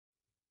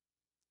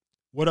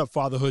What up,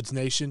 Fatherhoods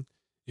Nation?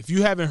 If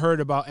you haven't heard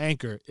about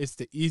Anchor, it's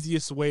the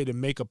easiest way to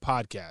make a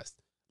podcast.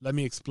 Let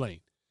me explain.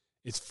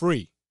 It's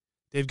free.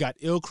 They've got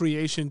ill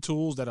creation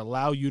tools that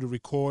allow you to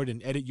record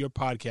and edit your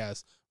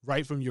podcast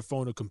right from your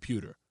phone or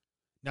computer.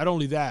 Not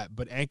only that,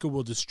 but Anchor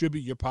will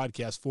distribute your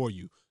podcast for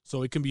you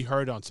so it can be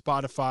heard on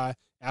Spotify,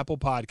 Apple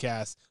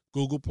Podcasts,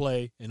 Google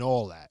Play, and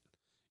all that.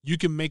 You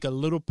can make a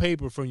little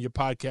paper from your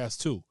podcast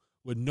too,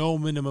 with no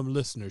minimum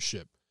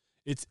listenership.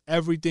 It's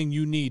everything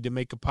you need to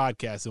make a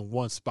podcast in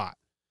one spot.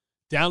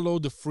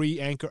 Download the free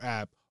Anchor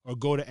app or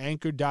go to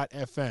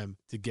anchor.fm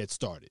to get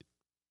started.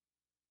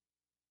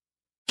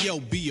 Yo,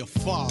 be a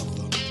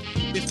father.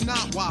 If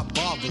not, why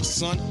bother,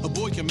 son? A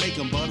boy can make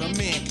them, but a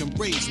man can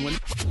raise one.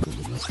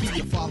 Be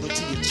a father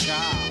to your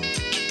child.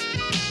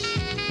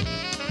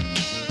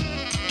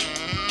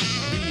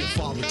 Be a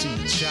father to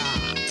your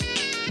child.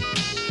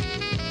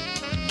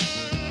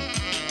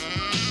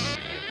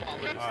 All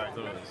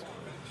right.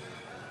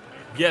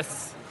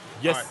 Yes.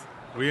 All right.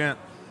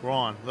 We're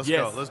on. Let's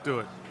Yes. go. Let's do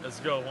it. Let's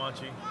go,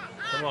 Wanchi.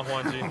 Come on,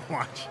 Wanchi.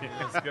 Watch it.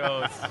 Let's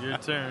go. It's your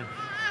turn.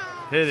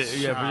 Hit it.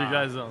 Yeah, put your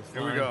guys on.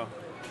 Here we go.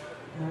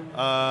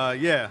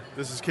 Yeah,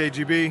 this is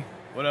KGB.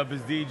 What up,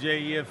 is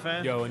DJ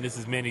EFN? Yo, and this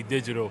is Manny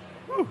Digital.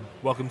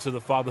 Welcome to the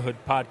Fatherhood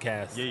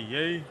Podcast. Yay,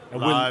 yay.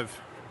 And Live.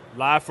 we're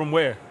live from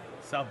where?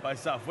 South by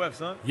Southwest,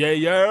 huh? Yeah,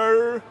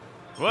 yeah.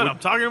 What? I'm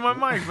talking to my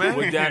mic, man.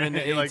 We're down in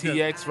the You like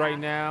ATX right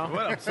now.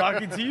 What? I'm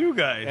talking to you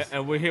guys.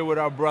 And we're here with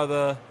our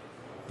brother,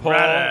 Paul.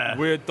 Brother.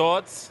 Weird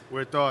Thoughts.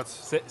 Weird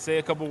thoughts. Say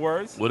a couple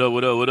words. What up,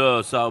 what up, what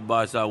up? South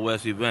by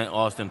Southwest event,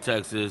 Austin,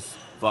 Texas,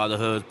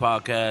 Fatherhood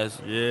Podcast.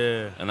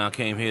 Yeah. And I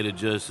came here to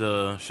just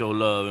show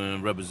love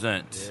and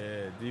represent.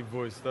 Yeah, deep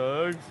voice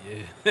thugs.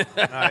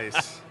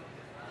 Nice.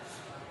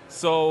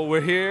 So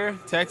we're here,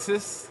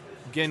 Texas,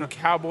 getting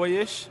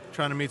cowboyish.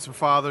 Trying to meet some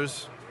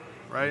fathers,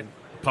 right?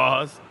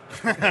 Pause.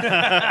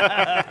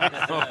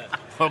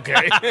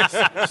 Okay.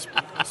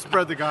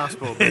 Spread the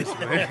gospel,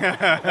 basically.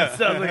 That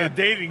sounds like a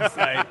dating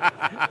site.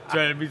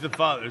 Trying to meet the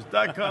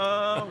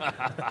fathers.com.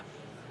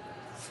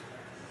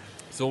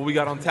 So what we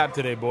got on tap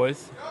today,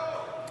 boys?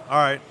 All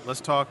right,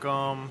 let's talk.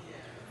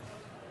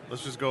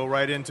 Let's just go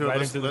right into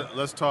Right it. into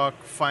Let's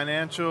talk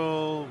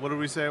financial. What did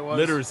we say it was?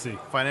 Literacy.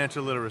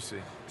 Financial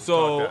literacy.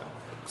 So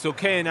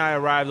Kay and I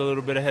arrived a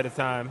little bit ahead of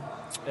time,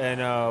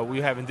 and we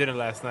were having dinner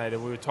last night,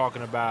 and we were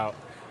talking about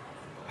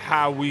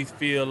how we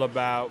feel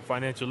about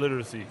financial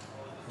literacy,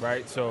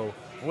 right? So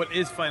What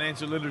is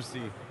financial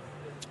literacy?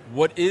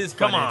 what is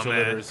Come on, financial man.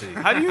 literacy?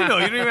 How do you know?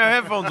 You don't even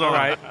have headphones on.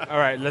 All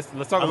right. Let's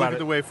talk I'll about look at it.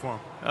 the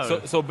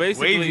waveform. So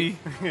basically,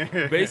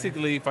 Wavy.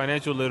 basically,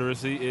 financial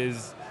literacy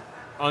is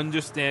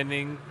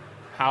understanding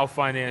how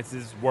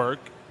finances work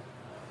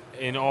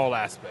in all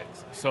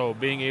aspects. So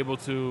being able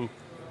to,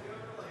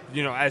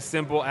 as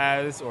simple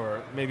as,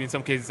 or maybe in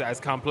some cases as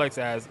complex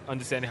as,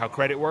 understanding how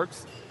credit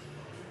works,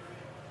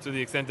 to the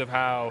extent of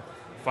how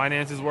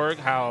finances work,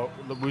 how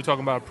we were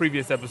talking about a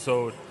previous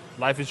episode,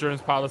 life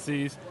insurance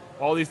policies,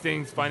 all these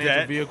things, financial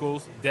Debt.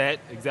 vehicles, debt,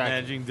 exactly.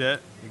 Managing debt.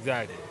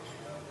 Exactly.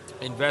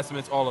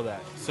 Investments, all of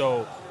that.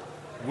 So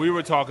we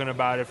were talking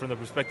about it from the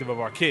perspective of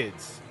our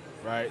kids,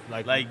 right?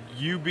 Like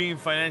you being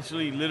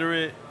financially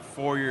literate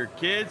for your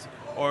kids,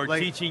 or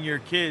Like- teaching your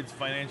kids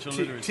financial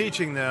literacy.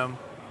 Teaching them,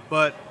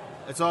 but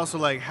it's also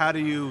like, how do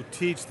you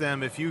teach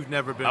them if you've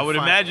never been? I would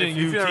imagine if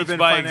you you've never teach been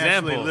by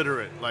financially example.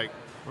 literate,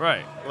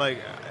 Right. like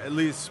at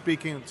least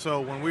speaking.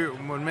 So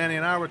when Manny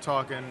and I were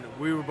talking,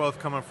 we were both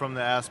coming from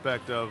the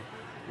aspect of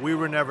we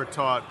were never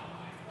taught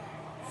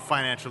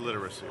financial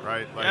literacy,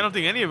 right? Like, I don't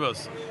think any of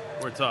us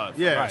were taught.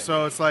 Yeah, Right.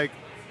 so it's like,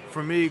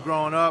 for me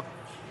growing up,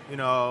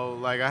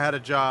 like I had a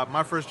job.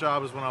 My first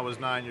job was when I was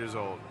 9 years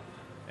old.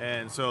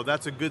 And so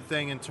that's a good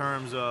thing in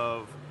terms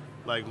of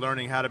like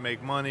learning how to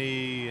make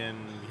money and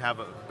have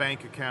a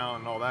bank account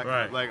and all that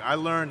kind of, Right. like I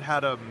learned how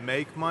to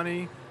make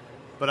money,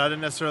 but I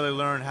didn't necessarily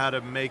learn how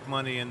to make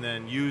money and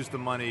then use the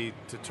money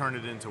to turn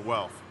it into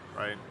wealth,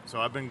 right?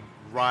 So I've been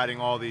riding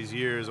all these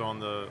years on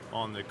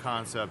the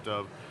concept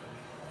of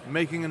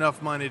making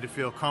enough money to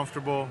feel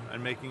comfortable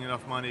and making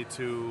enough money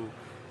to,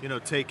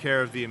 take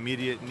care of the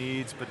immediate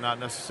needs, but not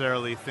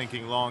necessarily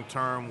thinking long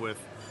term with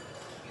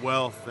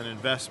wealth and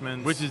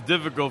investments. Which is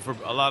difficult for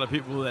a lot of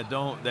people that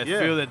Yeah.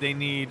 feel that they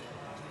need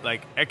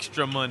like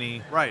extra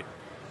money right.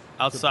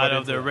 outside put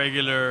of their into it.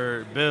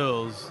 regular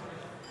bills.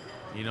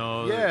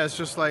 Yeah, it's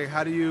just like,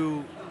 how do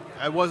you?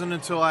 It wasn't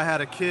until I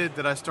had a kid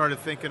that I started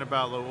thinking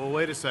about, like, well,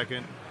 wait a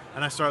second,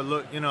 and I start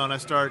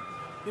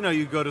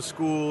you go to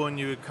school and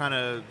you kind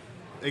of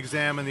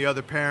examine the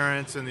other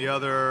parents and the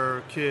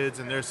other kids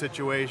and their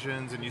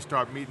situations, and you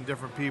start meeting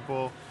different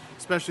people,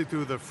 especially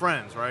through the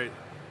friends, right?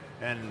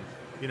 And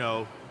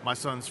my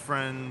son's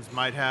friends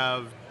might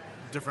have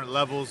different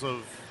levels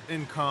of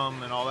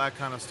income and all that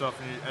kind of stuff,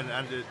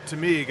 and to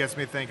me, it gets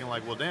me thinking,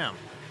 like, well, damn.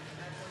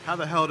 How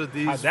the hell did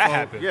these How'd that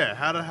happen? Yeah,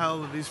 how the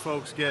hell did these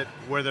folks get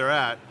where they're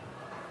at?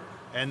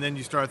 And then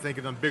you start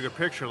thinking of the bigger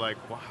picture, like,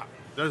 wow,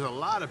 there's a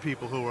lot of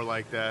people who are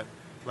like that.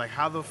 Like,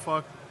 how the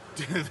fuck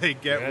do they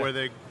get Yeah.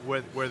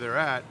 where they're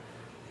at?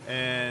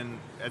 and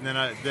then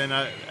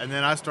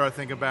I started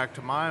thinking back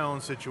to my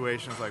own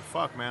situations. Like,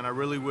 fuck, man, I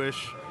really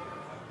wish,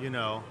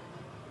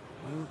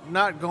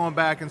 not going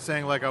back and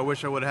saying like I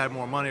wish I would have had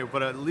more money,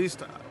 but at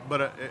least,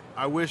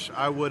 I wish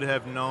I would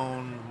have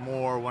known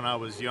more when I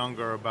was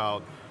younger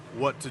about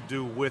what to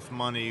do with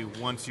money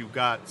once you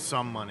got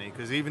some money.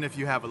 Because even if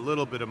you have a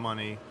little bit of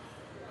money,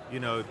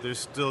 there's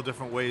still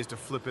different ways to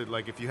flip it.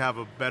 Like if you have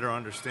a better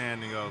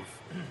understanding of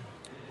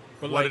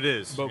what it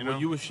is. But what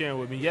you were sharing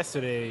with me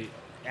yesterday,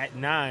 at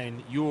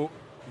 9, you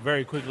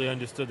very quickly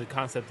understood the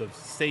concept of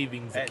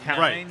savings account.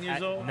 At 9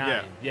 years old?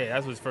 9. Yeah,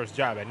 that was his first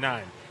job at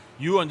 9.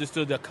 You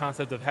understood the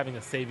concept of having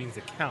a savings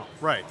account.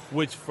 Right.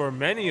 Which for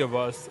many of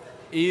us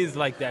is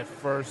like that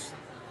first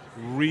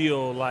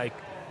real like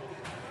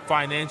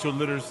financial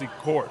literacy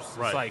course.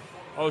 Right. It's like,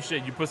 oh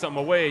shit, you put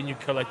something away and you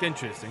collect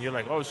interest, and you're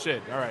like, oh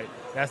shit, all right,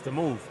 that's the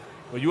move.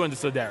 But you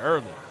understood that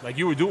early. Like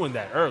you were doing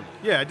that early.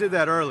 Yeah, I did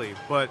that early.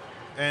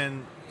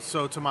 And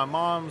so to my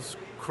mom's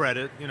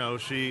credit,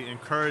 she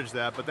encouraged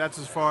that, but that's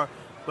as far.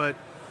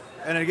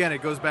 And again,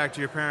 it goes back to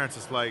your parents.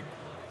 It's like,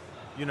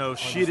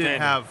 she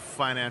didn't have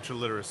financial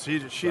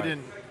literacy. She Right.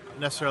 didn't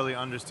necessarily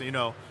understand,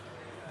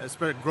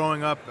 especially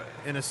growing up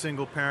in a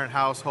single parent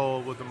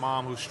household with a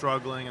mom who's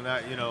struggling and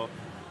that,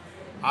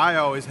 I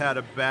always had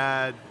a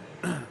bad,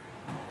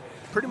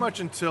 pretty much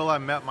until I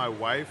met my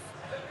wife,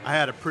 I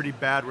had a pretty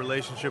bad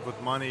relationship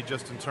with money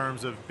just in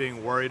terms of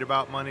being worried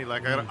about money.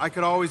 Like I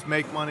could always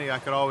make money, I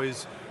could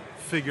always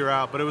figure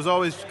out, but it was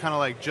always kind of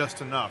like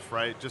just enough,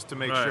 right? Just to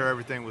make sure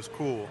everything was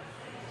cool.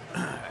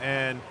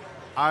 And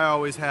I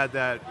always had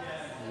that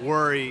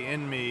worry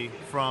in me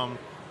from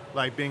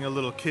like being a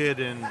little kid,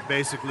 and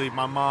basically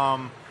my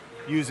mom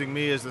using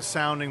me as the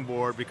sounding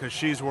board because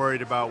she's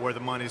worried about where the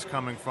money's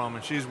coming from,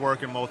 and she's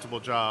working multiple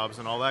jobs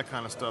and all that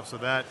kind of stuff. So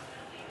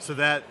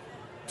that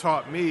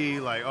taught me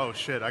like, oh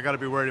shit, I got to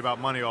be worried about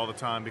money all the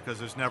time because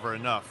there's never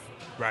enough.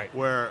 Right.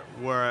 Where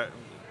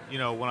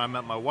when I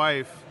met my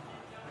wife,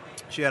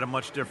 she had a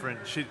much different.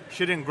 She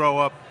didn't grow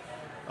up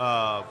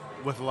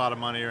with a lot of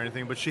money or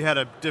anything, but she had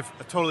a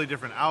totally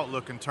different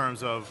outlook in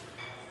terms of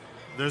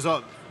there's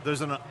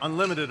an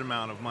unlimited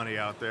amount of money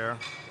out there,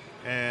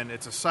 and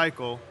it's a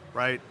cycle,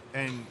 right?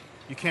 And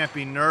you can't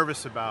be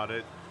nervous about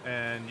it,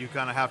 and you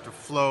kind of have to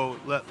flow,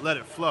 let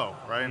it flow,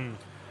 right?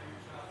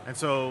 And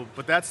so,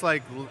 but that's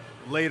like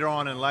later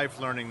on in life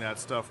learning that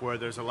stuff, where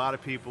there's a lot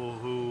of people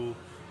who,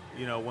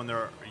 when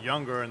they're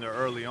younger and they're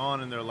early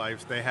on in their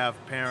lives, they have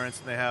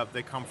parents and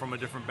they come from a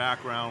different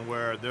background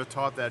where they're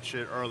taught that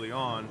shit early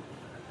on.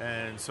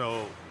 And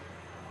so,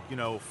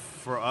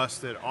 for us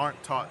that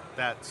aren't taught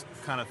that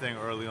kind of thing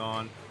early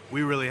on,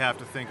 we really have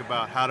to think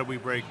about how do we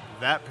break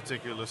that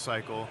particular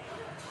cycle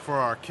for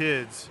our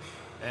kids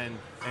and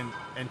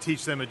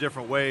teach them a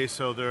different way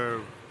so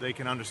they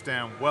can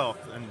understand wealth.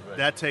 And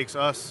that takes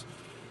us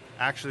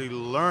actually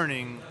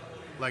learning.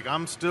 Like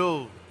I'm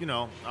still,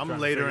 I'm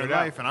later in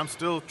life and I'm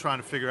still trying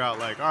to figure out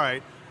like, all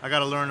right, I got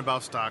to learn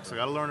about stocks. I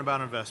got to learn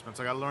about investments.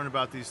 I got to learn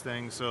about these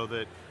things so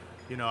that,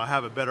 I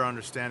have a better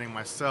understanding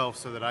myself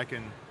so that I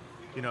can,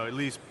 at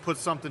least put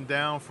something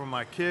down for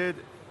my kid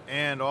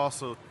and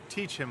also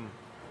teach him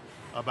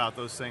about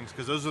those things,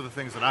 because those are the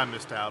things that I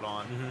missed out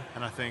on.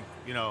 And I think,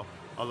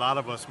 a lot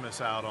of us miss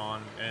out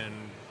on, and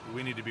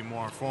we need to be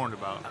more informed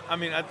about. I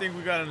mean, I think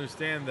we got to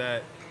understand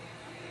that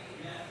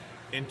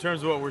in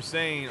terms of what we're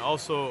saying,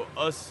 also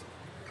us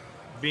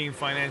being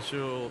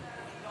financially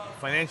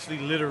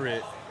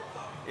literate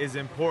is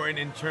important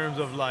in terms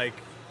of like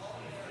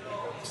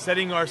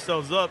setting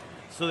ourselves up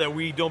so that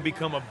we don't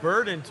become a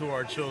burden to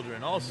our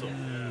children also.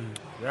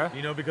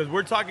 Yeah. Because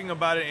we're talking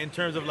about it in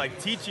terms of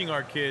like teaching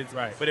our kids.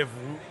 Right. But if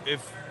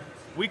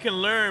we can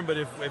learn, but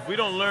if we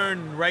don't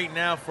learn right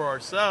now for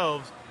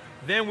ourselves,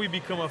 then we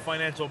become a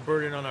financial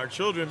burden on our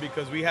children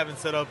because we haven't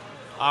set up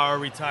our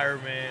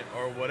retirement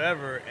or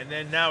whatever. And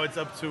then now it's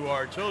up to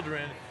our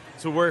children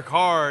to work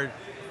hard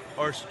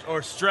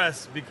or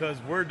stress because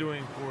we're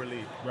doing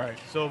poorly. Right.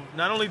 So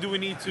not only do we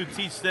need to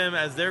teach them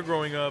as they're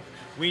growing up,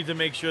 we need to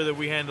make sure that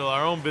we handle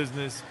our own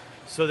business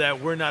so that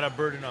we're not a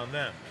burden on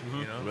them.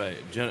 Right.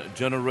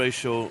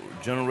 Generational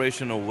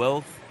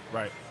wealth.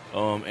 Right.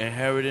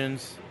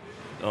 Inheritance.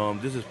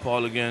 This is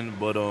Paul again,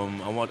 but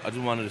I just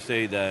wanted to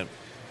say that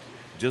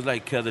just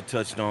like Keller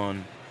touched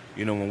on,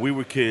 when we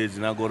were kids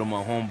and I go to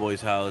my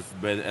homeboy's house,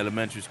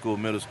 elementary school,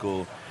 middle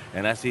school,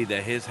 and I see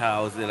that his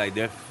house,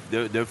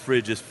 their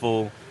fridge is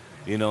full,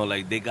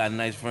 like they got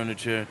nice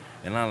furniture,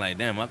 and I'm like,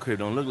 damn, my crib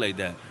don't look like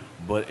that.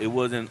 But it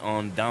wasn't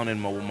down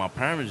in what my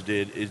parents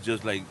did. It's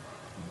just like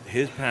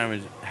his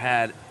parents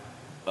had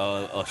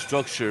a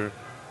structure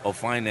of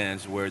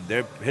finance where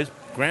his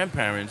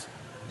grandparents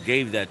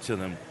gave that to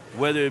them,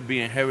 whether it be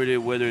inherited,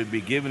 whether it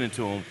be given it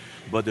to them,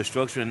 but the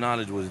structure and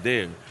knowledge was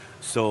there.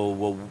 So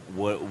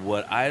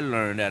what I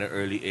learned at an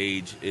early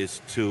age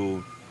is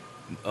to,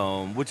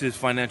 which is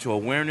financial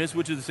awareness,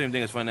 which is the same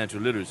thing as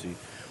financial literacy,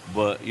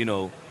 but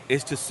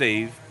it's to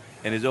save,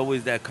 and there's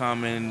always that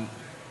common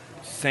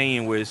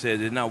saying where it says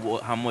it's not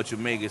how much you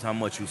make, it's how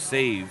much you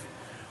save.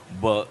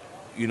 But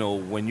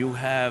when you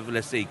have,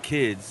 let's say,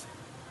 kids,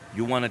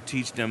 you want to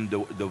teach them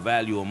the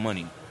value of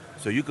money.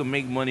 So you can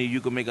make money,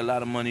 you can make a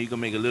lot of money, you can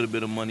make a little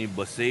bit of money,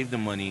 but save the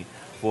money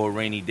for a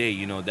rainy day.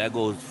 You know, that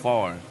goes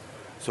far.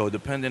 So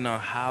depending on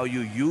how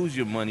you use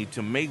your money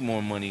to make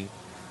more money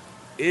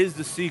is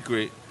the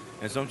secret.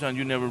 And sometimes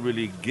you never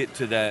really get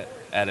to that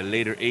at a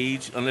later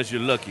age unless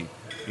you're lucky.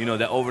 You know,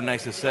 that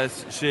overnight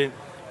success shit,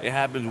 it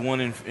happens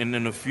one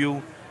in a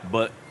few,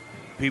 but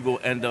people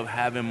end up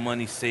having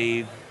money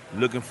saved,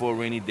 looking for a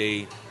rainy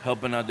day,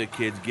 helping out their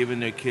kids, giving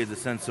their kids a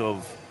sense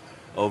of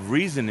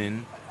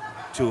reasoning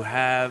to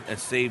have and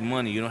save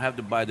money. You don't have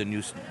to buy the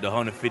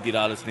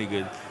 $150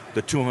 sneakers,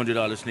 the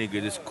 $200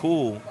 sneakers. It's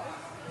cool,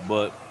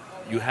 but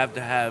you have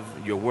to have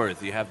your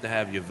worth. You have to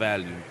have your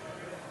value.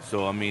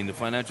 So, I mean, the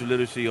financial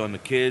literacy on the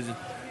kids,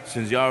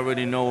 since you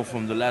already know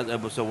from the last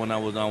episode when I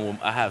was on,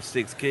 I have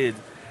 6 kids,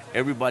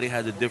 everybody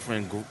has a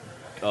different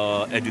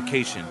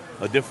education,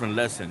 a different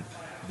lesson.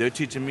 They're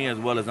teaching me as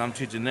well as I'm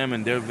teaching them,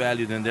 and their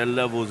values and their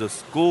levels of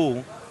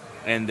school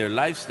and their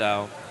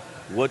lifestyle,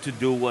 what to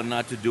do, what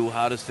not to do,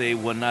 how to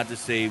save, what not to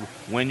save,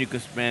 when you can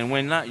spend,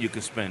 when not you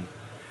can spend.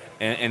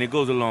 And it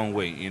goes a long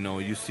way. You know,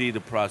 you see the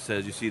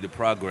process, you see the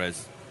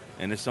progress,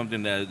 and it's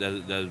something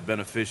that's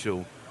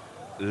beneficial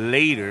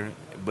later,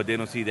 but they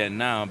don't see that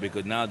now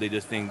because now they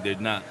just think they're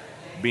not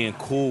being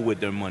cool with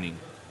their money.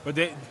 But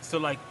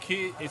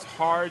it's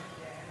hard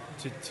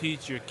to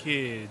teach your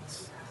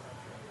kids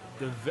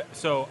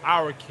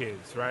our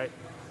kids, right?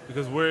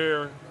 Because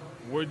we're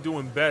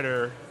doing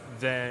better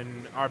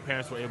than our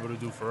parents were able to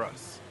do for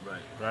us.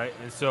 Right?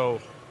 And so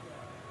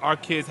our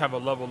kids have a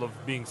level of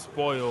being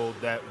spoiled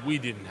that we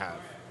didn't have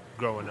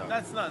growing up.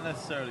 That's not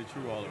necessarily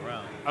true all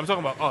around. I'm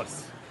talking about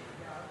us.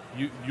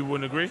 You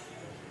wouldn't agree?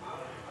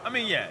 I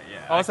mean, yeah.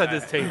 Us at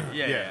this table.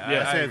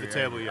 Yeah. I say at the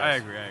table, yes. I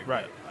agree.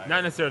 Right.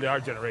 Not necessarily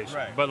our generation.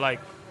 Right. But like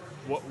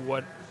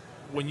what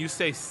when you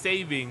say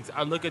savings,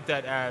 I look at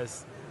that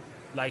as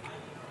like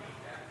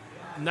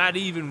not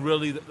even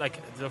really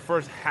like the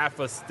first half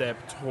a step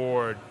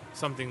toward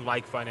something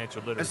like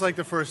financial literacy. It's like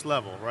the first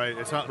level, right?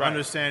 It's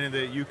understanding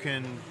that you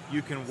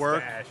can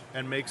work Stash.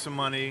 and make some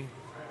money,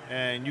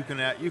 and you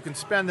can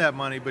spend that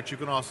money, but you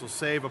can also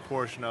save a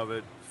portion of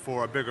it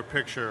for a bigger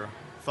picture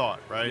thought,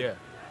 right? Yeah.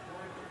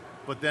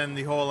 But then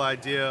the whole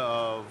idea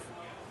of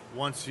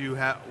once you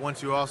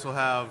also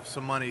have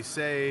some money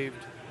saved,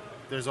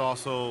 there's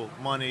also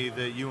money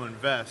that you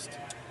invest.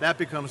 That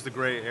becomes the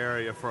gray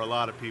area for a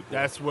lot of people.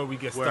 That's where we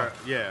get stuck.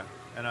 Yeah,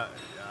 and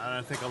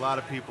I think a lot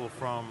of people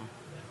from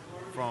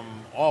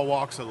all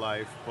walks of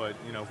life, but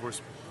you know, if we're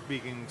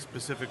speaking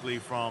specifically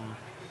from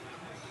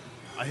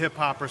a hip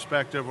hop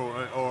perspective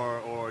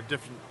or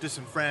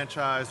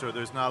disenfranchised, or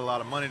there's not a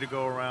lot of money to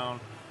go around,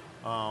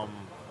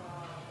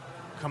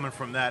 coming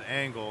from that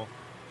angle,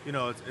 you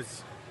know,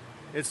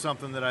 it's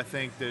something that I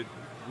think that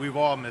we've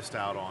all missed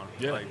out on.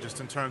 Yeah. Like just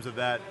in terms of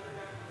that.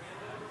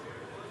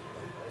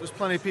 There's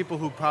plenty of people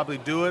who probably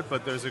do it,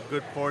 but there's a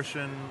good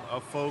portion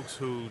of folks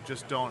who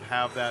just don't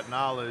have that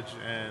knowledge,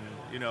 and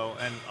you know,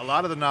 and a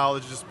lot of the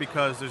knowledge is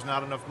because there's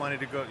not enough money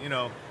to go. You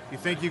know, you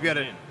think you get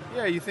it.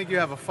 Yeah, you think you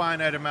have a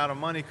finite amount of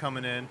money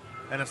coming in,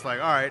 and it's like,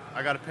 all right,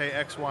 I got to pay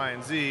X, Y,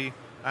 and Z.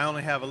 I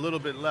only have a little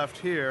bit left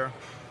here.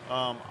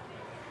 I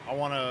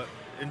want to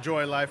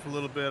enjoy life a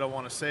little bit. I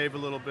want to save a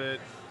little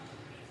bit.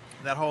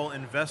 That whole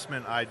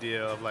investment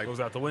idea of like goes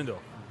out the window.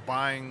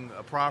 Buying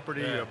a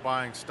property or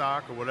buying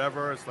stock or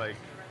whatever, it's like.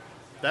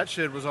 That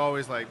shit was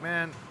always like,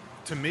 man,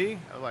 to me,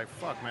 I was like,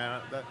 fuck, man,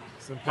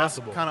 it's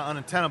impossible. That's kind of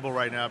untenable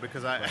right now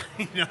because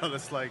you know,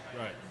 that's like,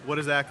 what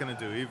is that going to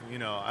do? Even, you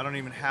know, I don't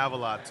even have a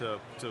lot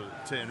to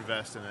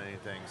invest in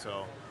anything.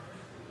 So,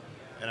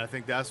 and I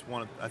think that's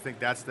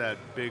that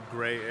big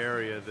gray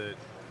area that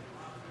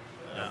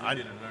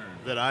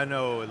I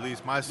know, at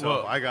least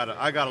myself, I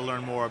gotta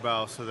learn more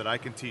about so that I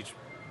can teach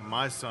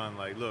my son,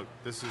 like, look,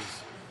 this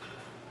is,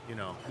 you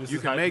know, you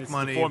can make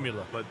money,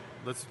 formula. but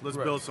let's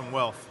build some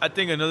wealth. I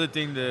think another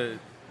thing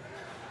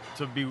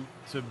to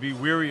be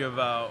weary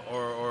about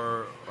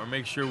or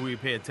make sure we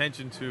pay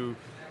attention to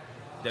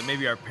that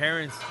maybe our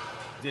parents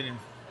didn't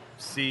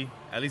see,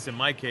 at least in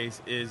my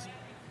case, is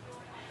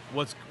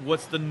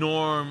what's the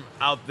norm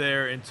out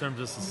there in terms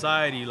of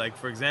society. Like,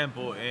 for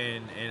example,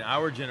 in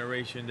our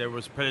generation, there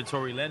was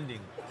predatory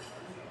lending.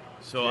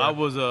 So I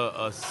was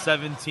a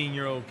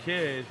 17-year-old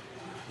kid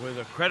with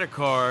a credit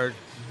card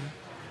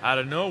out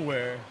of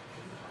nowhere,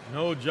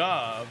 no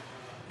job,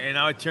 and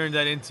I turned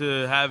that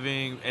into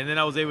having, and then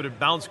I was able to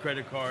bounce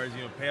credit cards,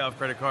 you know, pay off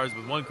credit cards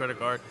with one credit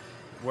card,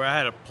 where I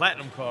had a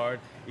platinum card,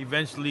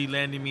 eventually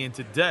landing me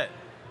into debt.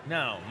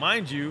 Now,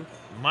 mind you,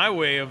 my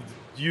way of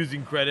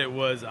using credit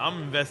was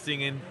I'm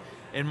investing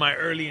in my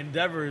early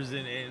endeavors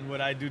in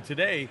what I do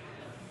today,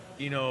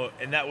 you know,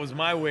 and that was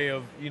my way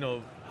of, you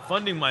know,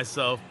 funding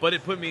myself, but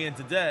it put me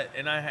into debt,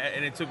 and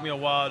it took me a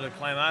while to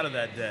climb out of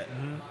that debt.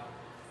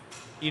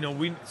 You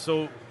know,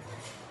 so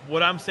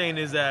what I'm saying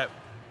is that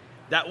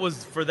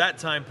was, for that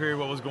time period,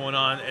 what was going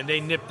on, and they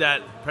nipped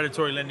that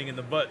predatory lending in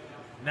the butt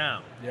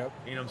now. Yep.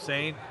 You know what I'm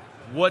saying?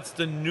 What's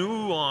the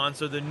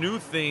nuance or the new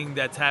thing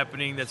that's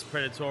happening that's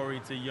predatory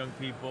to young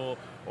people,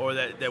 or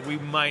that we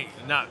might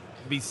not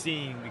be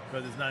seen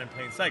because it's not in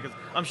plain sight. Because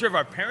I'm sure if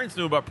our parents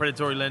knew about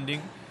predatory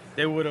lending,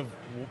 they would have,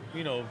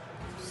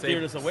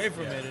 steered us away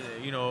from it.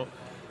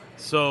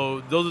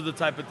 So those are the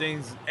type of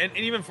things, and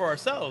even for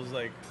ourselves,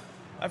 like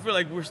I feel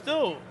like we're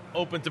still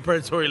open to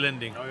predatory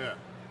lending. Oh yeah.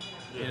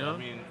 I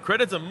mean,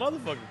 credit's a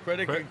motherfucker.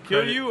 Credit can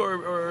kill you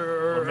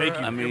or make you.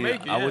 I mean,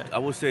 make you, I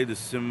would say the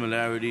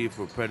similarity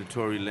for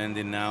predatory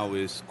lending now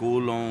is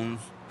school loans,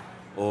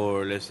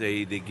 or let's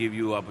say they give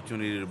you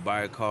opportunity to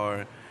buy a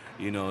car.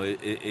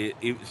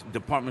 It's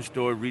department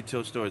store,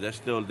 retail store, that's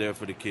still there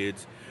for the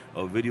kids,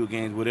 or video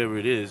games, whatever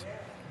it is.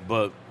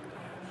 But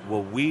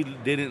what we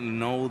didn't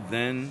know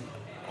then,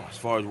 as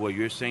far as what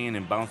you're saying,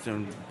 and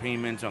bouncing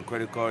payments on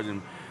credit cards,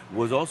 and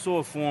was also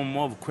a form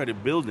of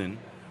credit building,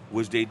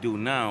 which they do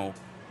now,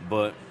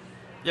 but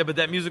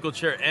that musical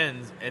chair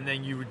ends, and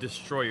then you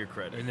destroy your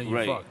credit. And then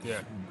you fucked,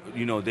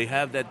 yeah. They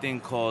have that thing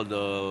called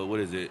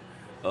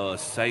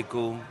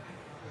cycle.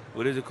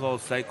 What is it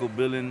called? Cycle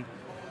billing.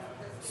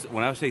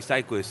 When I say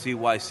cycle, it's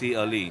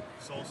CYCLE.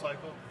 Soul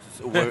cycle.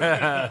 Cycle.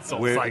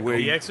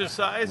 The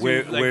exercise,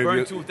 you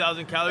burn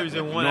 2,000 calories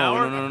in 1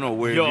 hour.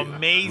 No. You're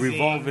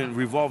amazing.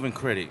 Revolving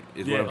credit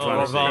is what I'm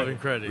trying to say. Revolving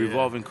credit.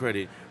 Revolving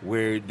credit,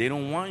 where they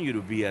don't want you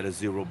to be at a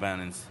zero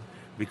balance,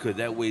 because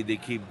that way they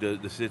keep the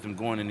system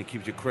going and it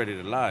keeps your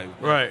credit alive.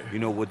 Right.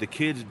 What the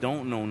kids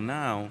don't know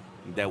now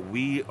that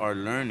we are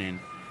learning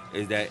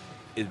is that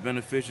it's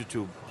beneficial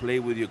to play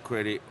with your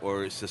credit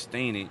or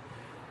sustain it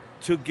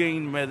to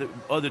gain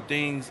other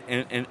things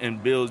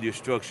and build your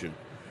structure.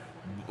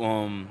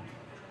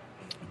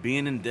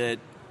 Being in debt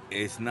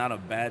is not a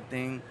bad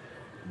thing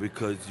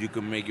because you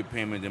can make your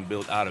payment and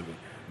build out of it.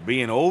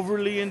 Being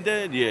overly in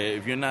debt,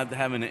 if you're not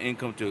having the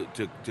income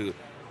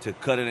to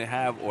cut it in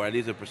half or at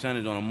least a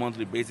percentage on a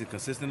monthly basis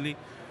consistently,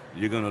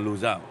 you're gonna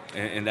lose out.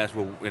 And that's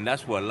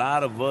what a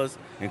lot of us,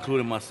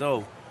 including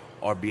myself,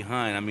 are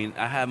behind. I mean,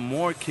 I have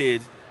more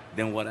kids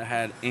than what I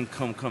had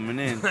income coming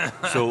in,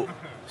 so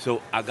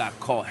I got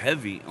caught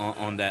heavy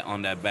on that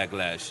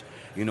backlash.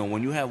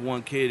 When you have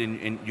one kid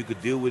and you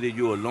could deal with it,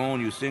 you're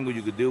alone, you're single,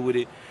 you could deal with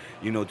it.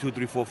 2,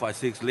 3, 4, 5,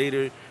 6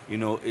 later,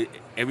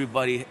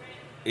 everybody,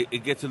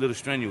 it gets a little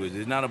strenuous.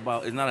 It's not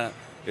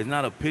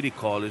a pity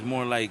call. It's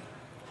more like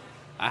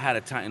I had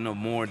to tighten up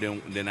more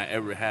than I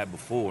ever had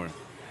before.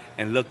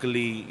 And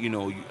luckily,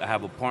 I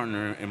have a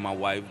partner in my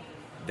wife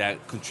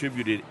that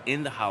contributed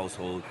in the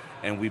household,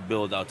 and we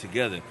build out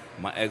together.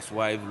 My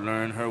ex-wife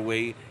learned her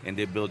way, and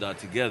they build out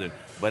together.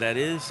 But that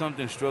is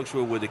something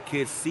structural where the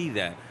kids see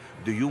that.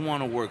 Do you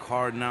want to work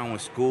hard now in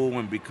school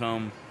and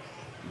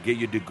get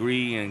your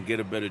degree and get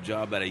a better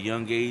job at a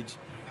young age?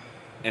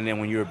 And then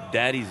when you're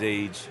daddy's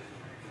age,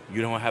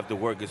 you don't have to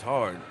work as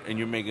hard, and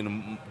you're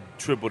making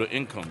triple the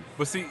income.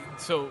 But see,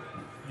 so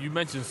you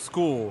mentioned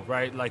school,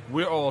 right? Like,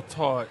 we're all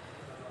taught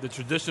the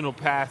traditional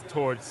path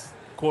towards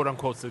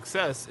quote-unquote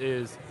success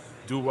is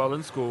do well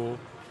in school,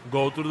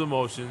 go through the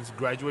motions,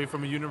 graduate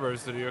from a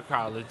university or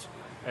college,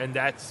 and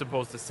that's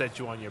supposed to set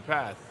you on your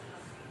path.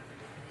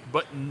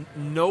 But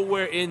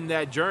nowhere in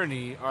that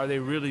journey are they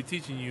really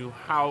teaching you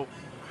how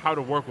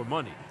to work with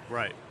money.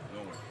 Right.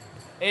 Nowhere.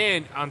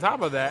 And on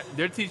top of that,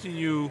 they're teaching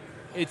you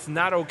it's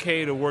not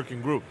okay to work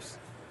in groups.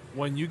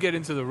 When you get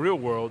into the real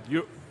world,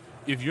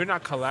 if you're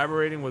not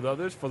collaborating with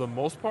others, for the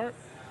most part,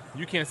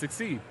 you can't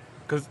succeed.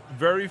 Because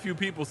very few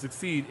people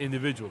succeed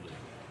individually.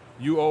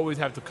 You always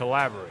have to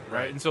collaborate,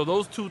 right? And so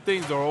those two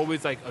things are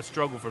always like a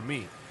struggle for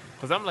me.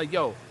 Because I'm like,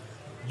 yo,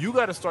 you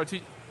got to start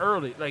teaching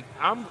early. Like,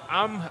 I'm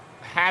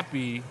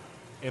happy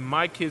in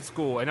my kids'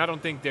 school, and I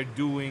don't think they're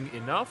doing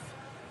enough,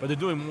 but they're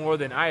doing more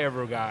than I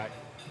ever got,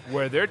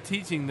 where they're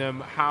teaching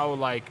them how,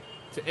 like,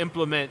 to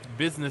implement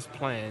business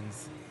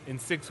plans in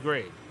 6th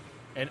grade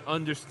and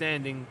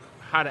understanding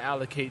how to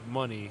allocate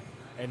money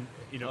and,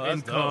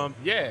 income.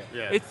 Yeah.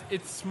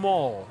 It's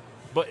small,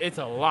 but it's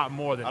a lot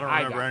more than I don't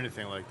remember got.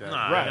 anything like that.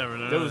 Nah, Right. I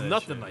never There was that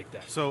nothing shit. like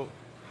that. So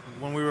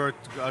when we were,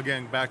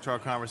 again, back to our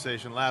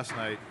conversation last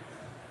night,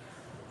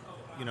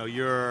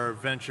 your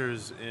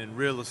ventures in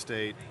real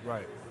estate,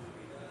 Right.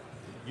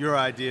 your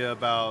idea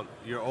about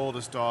your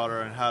oldest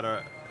daughter and how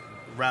to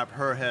wrap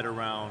her head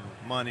around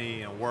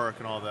money and work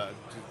and all that,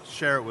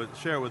 share it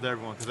with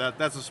everyone, because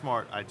that's a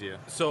smart idea.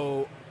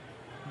 So,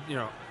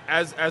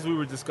 as we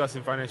were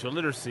discussing financial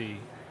literacy,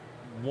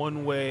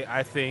 one way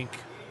I think,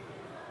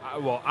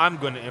 I'm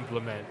going to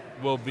implement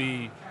will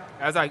be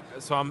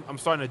I'm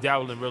starting to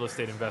dabble in real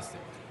estate investing.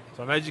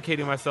 So I'm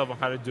educating myself on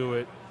how to do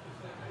it,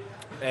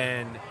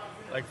 and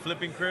Like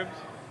flipping cribs?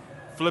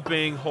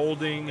 flipping,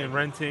 holding, and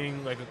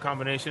renting, like a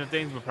combination of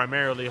things, but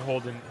primarily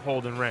hold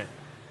and rent.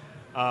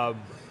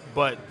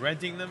 But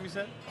Renting them, you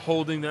said?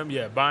 holding them,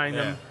 buying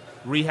them,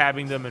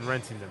 rehabbing them, and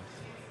renting them.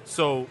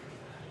 So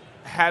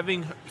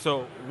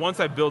once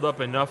I build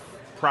up enough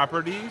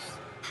properties,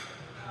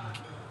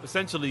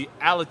 essentially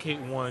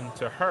allocate one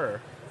to her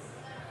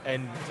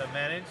and To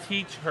manage?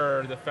 teach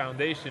her the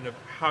foundation of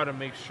how to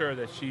make sure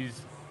that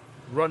she's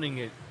running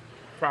it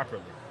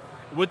properly,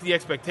 with the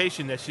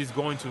expectation that she's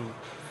going to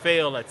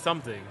fail at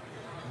something,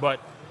 but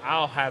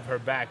I'll have her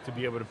back to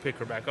be able to pick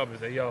her back up and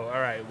say, yo, all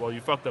right, well,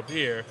 you fucked up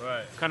here.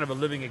 Right. Kind of a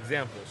living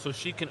example. So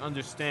she can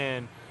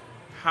understand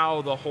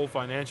how the whole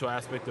financial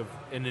aspect of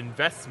an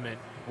investment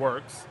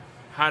works,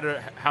 how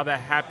that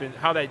happens,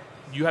 how that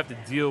you have to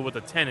deal with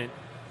a tenant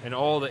and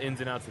all the ins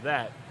and outs of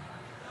that.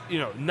 You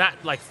know,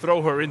 not like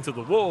throw her into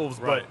the wolves,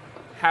 Right. but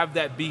have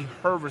that be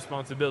her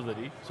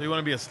responsibility. So you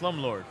want to be a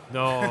slumlord?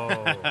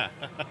 No.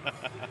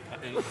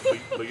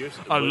 But you're,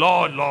 A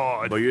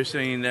lord. But you're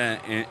saying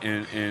that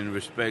in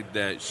respect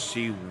that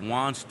she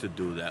wants to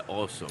do that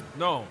also.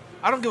 No.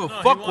 I don't give a No,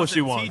 he fuck what wants she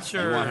to wants. teach You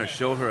her. want her to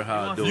show her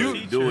how to You- do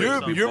it. Do it.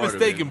 you're- be You're part of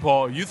mistaken, it.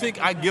 Paul. You think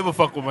I give a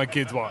fuck what my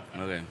kids want.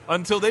 Okay,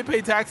 Until they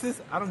pay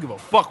taxes, I don't give a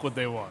fuck what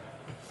they want.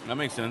 that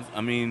makes sense.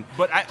 I mean,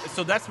 But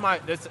so that's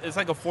it's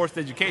like a forced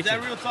education. Is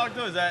that real talk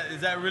though? Is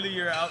that really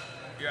your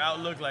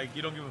outlook? Like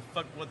you don't give a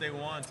fuck what they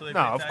want until they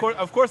No, pay of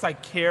taxes? course I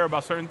care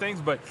about certain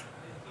things, but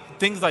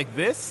things like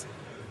this,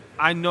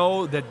 I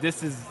know that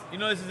this is You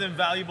know, this is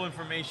invaluable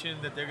information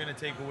that they're gonna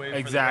take away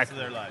exactly for the rest of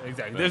their life.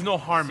 exactly. There's no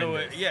harm So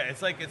in this. yeah,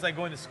 it's like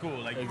going to school.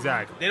 Like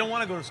Exactly. they don't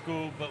want to go to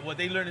school, but what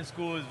they learn in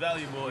school is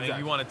valuable, and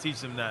Exactly. you want to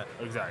teach them that.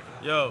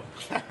 Exactly. Yo,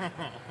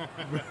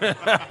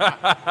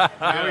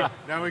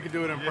 Now we can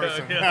do it in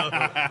person.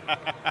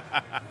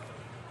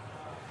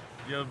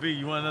 Yo, B,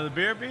 you want another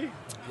beer, B?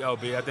 Yo,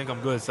 B, I think I'm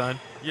good, son.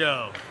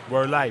 Yo,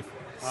 Word life.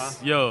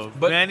 yo,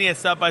 But- Manny at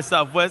South by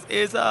Southwest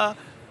is All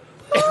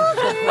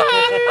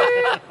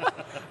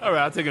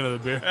right, I'll take another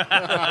beer.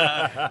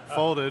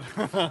 Folded.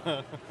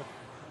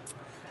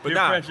 But peer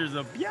nah, pressure's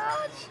a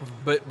biatch.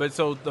 but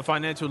so the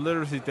financial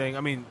literacy thing,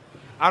 I mean,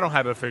 I don't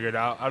have it figured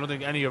out. I don't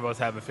think any of us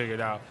have it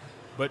figured out.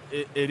 But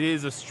it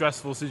is a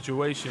stressful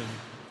situation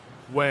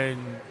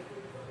when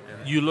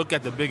you look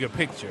at the bigger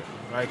picture,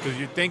 right? Because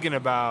you're thinking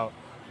about,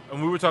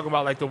 and we were talking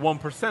about like the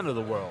 1% of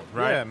the world,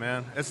 right? Yeah,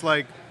 man. It's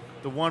like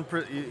the one,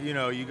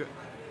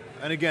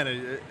 and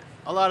again,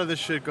 a lot of this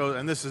shit goes,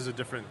 and this is a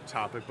different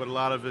topic, but a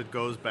lot of it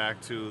goes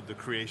back to the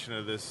creation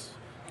of this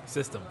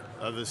System.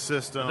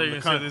 system, They're the,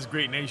 gonna say this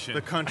great nation.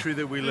 the country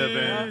that we live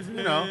in.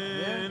 You know,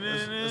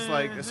 it's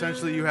like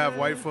essentially you have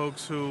white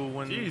folks who,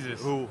 Jesus.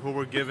 who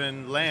were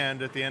given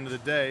land at the end of the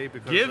day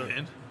because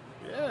Given?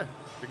 yeah.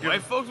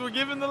 White folks were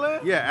given the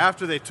land? Yeah,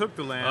 after they took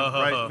the land, Uh-huh.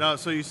 right? No,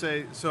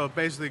 so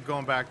basically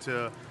going back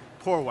to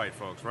poor white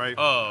folks, right?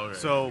 Oh, okay.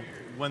 So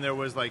when there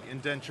was like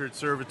indentured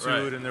servitude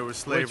Right. and there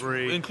was Which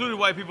slavery, included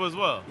white people as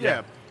well.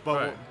 yeah. But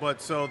Right.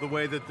 but so the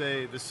way that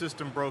the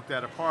system broke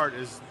that apart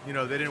is, you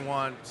know, they didn't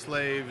want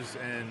slaves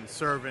and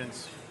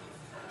servants,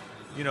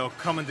 you know,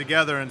 coming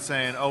together and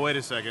saying, oh, wait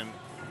a second,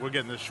 we're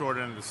getting the short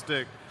end of the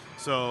stick.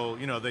 So,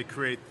 you know, they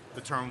create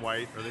the term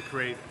white, or they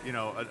create, you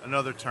know,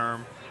 another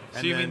term.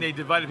 So you mean they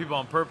divided people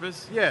on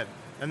purpose? Yeah,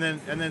 and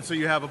then so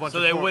you have a bunch So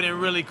of they poor- wouldn't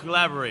really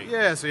collaborate?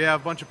 Yeah, so you have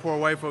a bunch of poor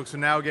white folks who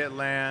now get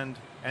land,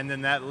 and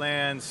then that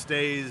land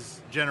stays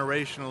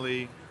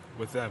generationally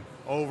With them.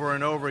 over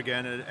and over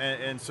again,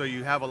 and so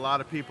you have a lot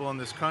of people in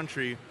this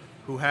country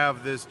who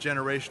have this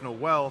generational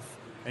wealth,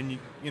 and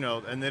you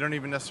know, and they don't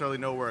even necessarily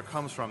know where it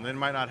comes from. They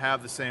might not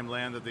have the same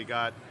land that they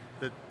got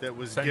that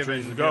was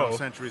Centuries given ago. You know,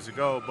 centuries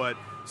ago, but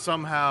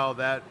somehow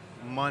that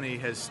money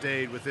has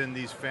stayed within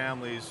these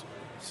families,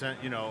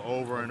 you know,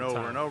 over and over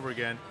time. and over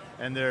again.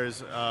 And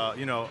there's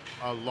you know,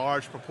 a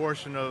large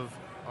proportion of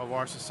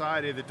our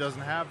society that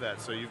doesn't have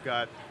that. So you've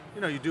got,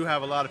 you know, you do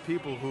have a lot of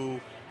people who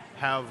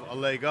have a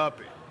leg up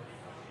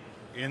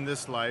in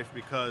this life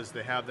because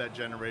they have that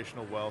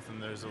generational wealth,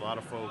 and there's a lot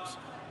of folks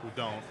who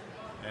don't.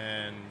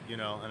 And you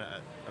know, and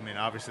I mean,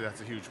 obviously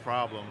that's a huge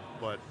problem,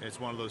 but it's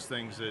one of those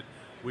things that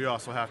we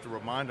also have to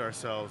remind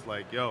ourselves,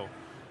 like, yo,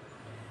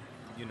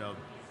 you know,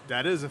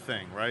 that is a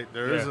thing, right?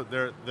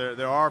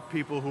 There are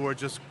people who are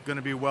just going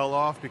to be well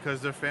off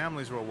because their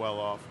families were well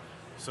off.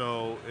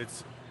 So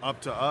it's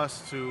up to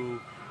us to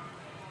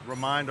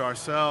remind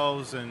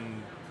ourselves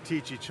and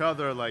teach each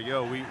other, like,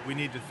 yo, we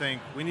need to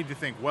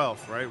think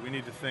wealth, right? We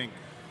need to think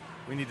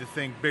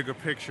bigger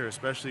picture,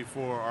 especially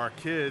for our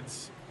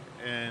kids,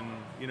 and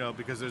you know,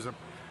 because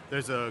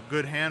there's a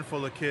good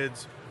handful of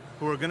kids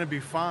who are going to be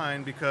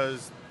fine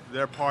because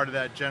they're part of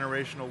that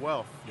generational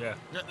wealth. Yeah.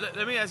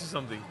 Let me ask you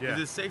something. Yeah. Is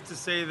it safe to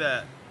say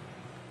that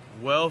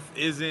wealth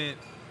isn't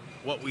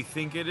what we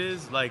think it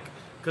is? Like,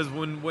 because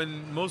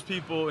when most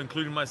people,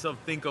 including myself,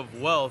 think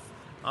of wealth,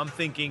 I'm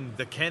thinking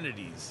the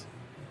Kennedys.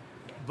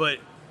 But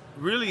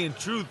really, in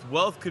truth,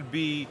 wealth could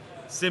be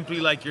simply,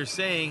 like you're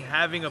saying,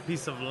 having a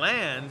piece of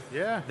land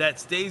Yeah. that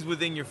stays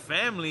within your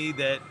family,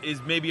 that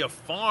is maybe a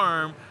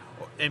farm,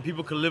 and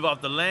people can live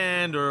off the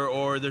land,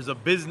 or there's a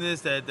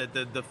business that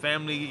the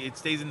family, it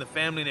stays in the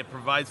family and it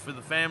provides for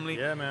the family.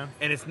 Yeah, man.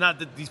 And it's not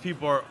that these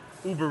people are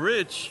uber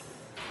rich,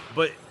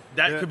 but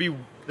that There- could be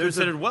there's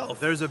considered wealth.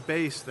 There's a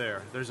base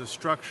there. There's a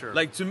structure.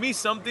 Like, to me,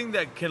 something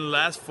that can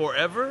last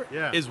forever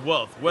Yeah. is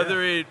wealth.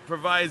 Whether it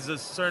provides a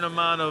certain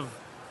amount of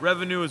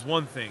revenue is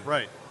one thing.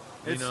 right.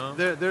 You know?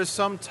 There's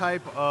some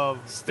type of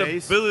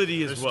base.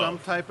 Stability as There's well. some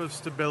type of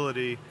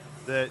stability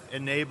that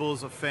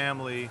enables a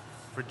family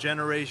for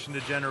generation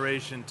to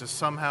generation to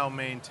somehow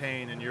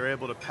maintain, and you're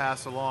able to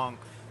pass along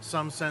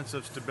some sense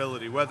of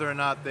stability, whether or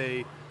not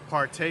they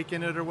partake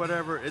in it or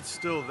whatever, it's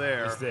still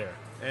there. It's there.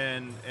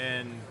 And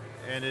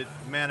it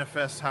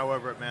manifests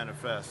however it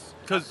manifests.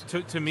 Because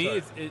to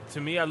me,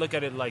 to me, I look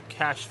at it like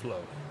cash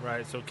flow,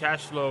 right? So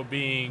cash flow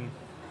being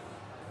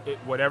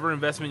whatever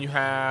investment you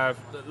have.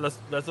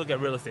 Let's look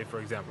at real estate,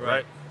 for example,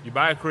 right? You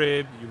buy a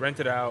crib, you rent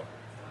it out.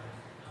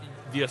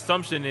 The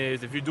assumption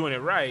is if you're doing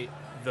it right,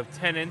 the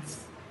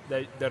tenants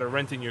that are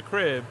renting your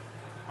crib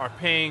are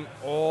paying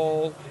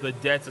all the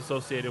debts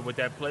associated with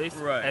that place,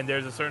 Right. and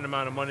there's a certain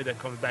amount of money that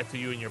comes back to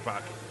you in your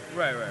pocket.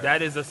 Right.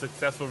 That is a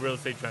successful real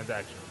estate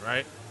transaction,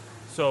 right?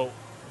 So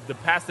the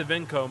passive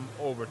income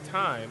over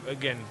time,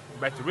 again,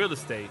 back to real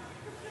estate,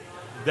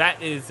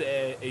 that is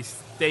a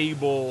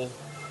stable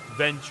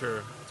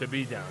venture to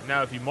be down.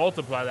 Now, if you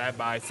multiply that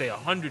by, say,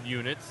 100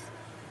 units,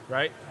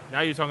 right?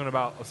 Now you're talking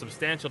about a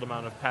substantial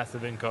amount of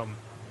passive income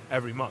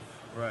every month.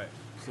 Right.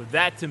 So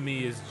that, to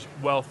me, is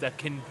wealth that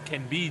can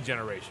be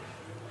generational.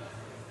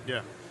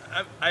 Yeah.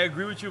 I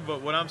agree with you,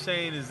 but what I'm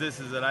saying is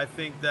this, is that I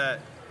think that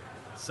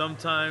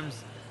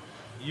sometimes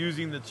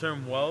using the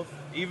term wealth,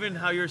 even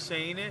how you're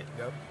saying it,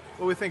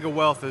 Well, we think of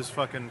wealth as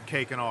fucking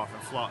caking off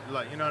and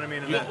like, you know what I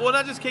mean? And well,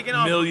 not just kicking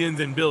off. Millions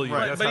and billions.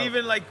 Right. That's But how-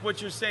 even like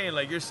what you're saying,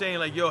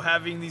 yo,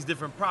 having these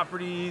different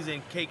properties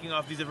and caking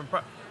off these different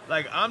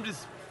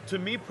to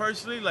me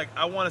personally, like,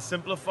 I want to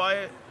simplify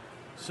it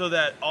so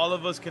that all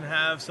of us can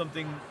have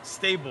something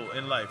stable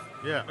in life.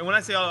 Yeah. And when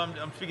I say all,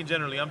 I'm speaking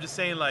generally. I'm just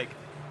saying, like,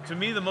 to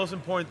me, the most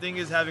important thing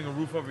is having a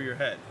roof over your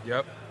head.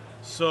 Yep.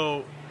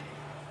 So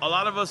a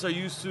lot of us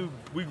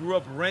we grew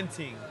up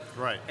renting.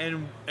 Right.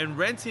 And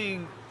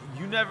renting,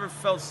 you never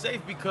felt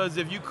safe because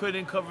if you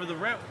couldn't cover the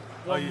rent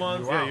one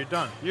month, you're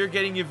done. You're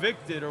getting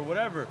evicted or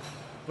whatever.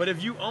 But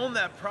if you own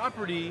that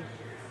property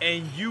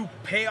and you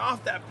pay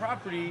off that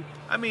property,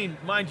 I mean,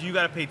 mind you, you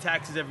got to pay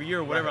taxes every year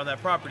or whatever on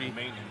that property.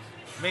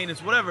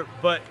 Maintenance, whatever.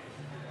 But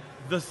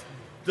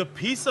the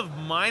peace of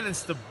mind and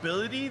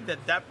stability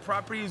that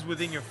property is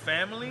within your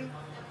family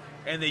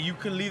and that you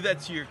can leave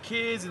that to your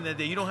kids and that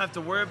you don't have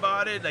to worry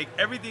about it, like,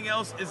 everything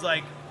else is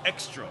like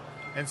extra.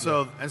 And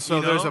so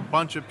You there's know? a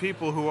bunch of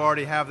people who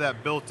already have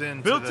that built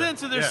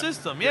into their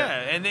system,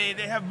 and they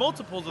have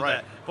multiples of Right.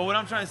 that. But what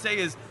I'm trying to say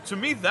is, to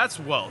me, that's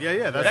wealth.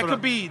 Yeah, that's that what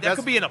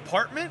could be an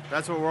apartment.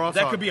 That's what we're all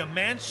That talking. could be a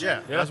mansion. Yeah,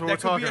 that's what we're that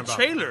talking could be a about.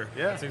 trailer.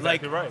 Yeah. That's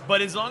exactly right.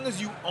 But as long as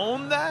you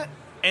own that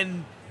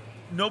and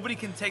nobody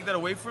can take that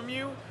away from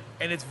you,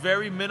 and it's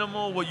very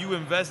minimal what you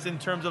invest in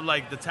terms of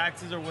like the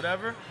taxes or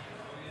whatever.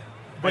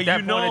 But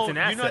that you point, know, it's an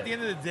asset. at the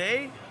end of the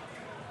day,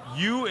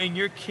 you and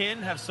your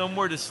kin have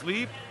somewhere to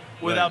sleep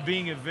without Right.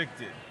 being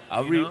evicted.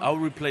 I'll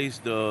replace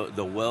the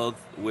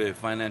wealth with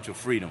financial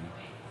freedom,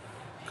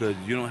 because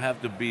you don't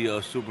have to be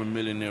a super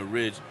millionaire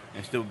rich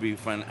and still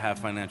have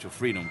financial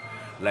freedom.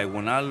 Like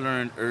when I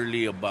learned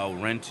early about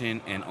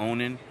renting and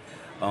owning,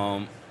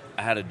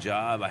 I had a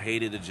job. I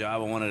hated the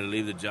job. I wanted to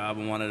leave the job.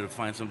 I wanted to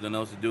find something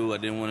else to do. I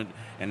didn't want to,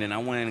 and then I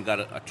went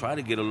and I tried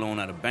to get a loan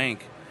at a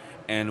bank,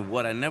 and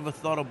what I never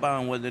thought about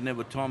and what they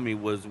never taught me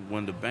was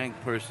when the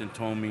bank person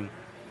told me,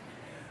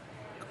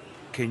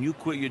 "Can you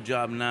quit your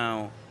job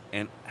now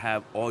and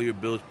have all your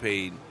bills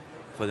paid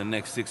for the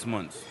next 6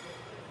 months,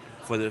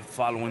 for the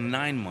following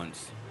 9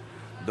 months?"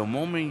 The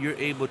moment you're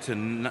able to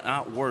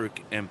not work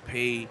and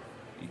pay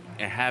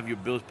and have your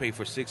bills paid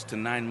for 6 to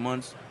 9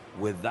 months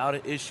without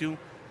an issue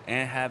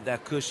and have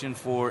that cushion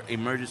for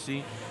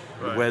emergency,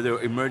 Right. whether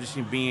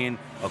emergency being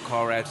a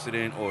car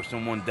accident or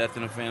someone death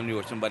in the family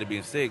or somebody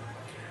being sick,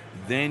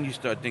 then you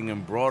start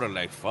thinking broader,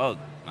 like, fuck,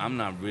 I'm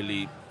not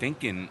really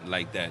thinking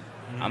like that.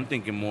 I'm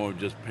thinking more of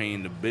just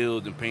paying the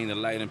bills and paying the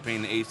light and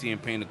paying the AC and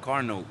paying the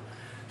car note.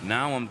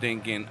 Now I'm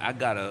thinking I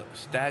gotta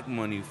stack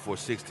money for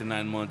 6 to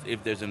 9 months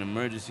if there's an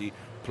emergency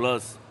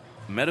plus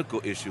medical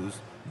issues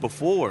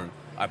before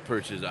I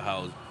purchase a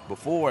house,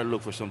 before I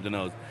look for something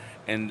else.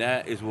 And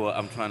that is what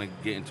I'm trying to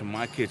get into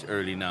my kids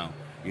early now.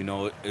 You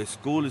know, if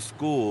school is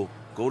school,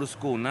 go to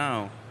school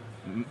now.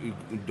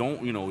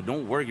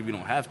 Don't work if you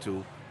don't have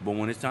to. But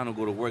when it's time to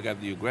go to work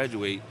after you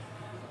graduate,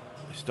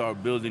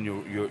 start building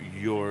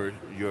your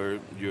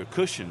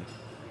cushion,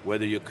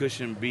 whether your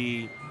cushion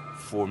be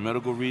for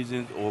medical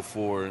reasons or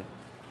for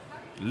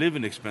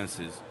living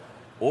expenses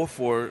or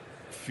for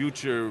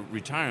future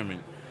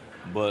retirement.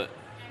 But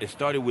it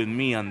started with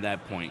me on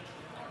that point,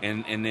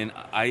 and then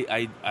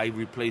I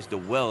replaced the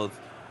wealth,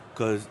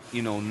 because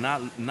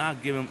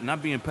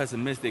not being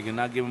pessimistic and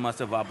not giving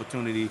myself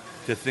opportunity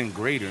to think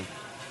greater,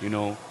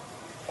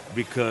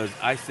 because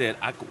I said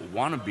I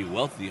want to be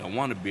wealthy, I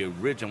want to be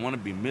rich, I want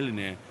to be a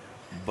millionaire,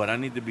 but I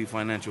need to be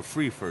financial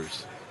free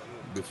first.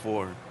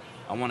 Before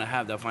I want to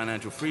have that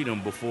financial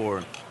freedom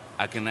before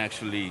I can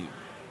actually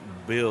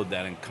build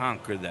that and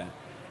conquer that.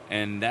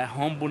 And that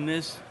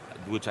humbleness,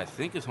 which I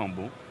think is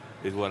humble,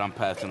 is what I'm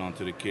passing on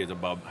to the kids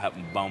about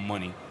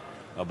money,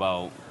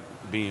 about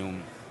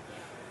being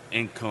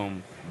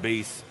income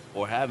based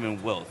or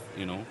having wealth.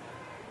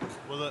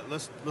 Well,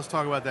 let's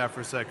talk about that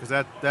for a sec, because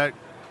that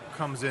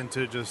comes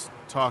into just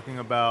talking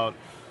about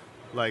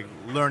like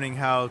learning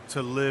how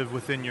to live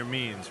within your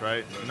means,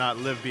 right? Not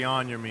live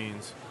beyond your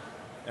means.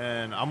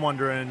 And I'm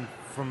wondering,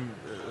 from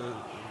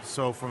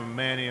so from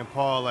Manny and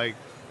Paul, like,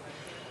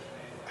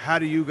 how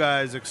do you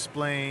guys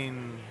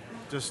explain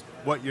just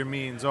what your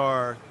means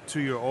are to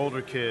your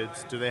older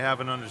kids? Do they have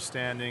an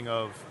understanding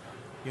of,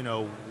 you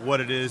know,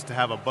 what it is to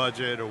have a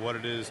budget or what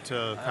it is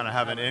to kind of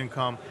have an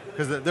income?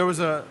 Because there was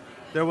a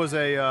you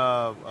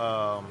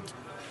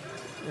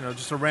know,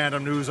 just a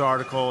random news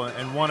article,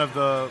 and one of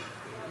the,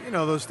 you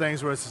know, those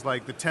things where it's just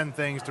like the 10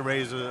 things to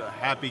raise a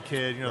happy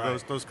kid, you know,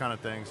 Right. those kind of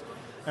things.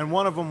 And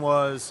one of them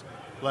was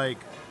like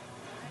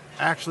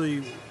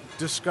actually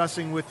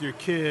discussing with your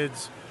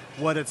kids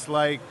what it's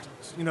like,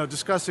 you know,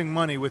 discussing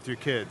money with your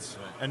kids,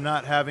 and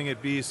not having it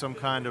be some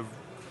kind of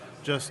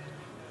just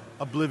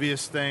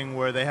oblivious thing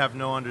where they have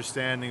no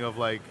understanding of,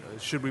 like,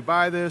 should we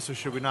buy this or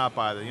should we not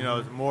buy that? You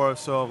know, more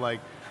so of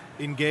like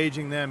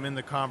engaging them in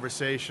the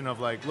conversation of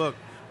like, look,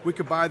 we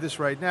could buy this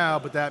right now,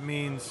 but that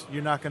means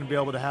you're not going to be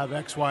able to have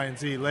X, Y, and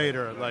Z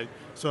later. Like,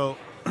 so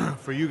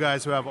for you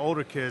guys who have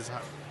older kids,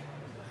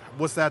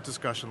 what's that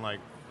discussion like?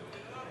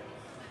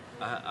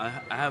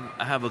 I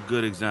have a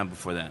good example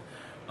for that.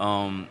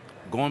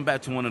 Going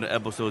back to one of the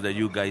episodes that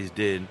you guys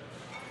did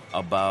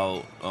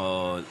about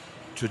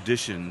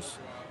traditions,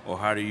 or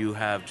how do you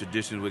have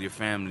traditions with your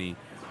family,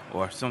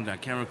 or something. I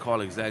can't recall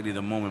exactly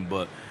the moment,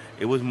 but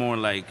it was more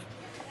like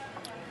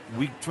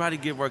we try to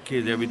give our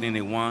kids everything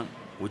they want.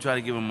 We try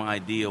to give them an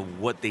idea of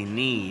what they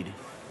need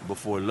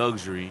before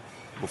luxury,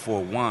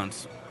 before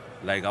wants.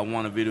 Like, I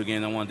want a video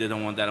game, I want this, I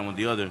want that, I want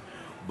the other.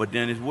 But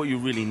then it's what you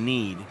really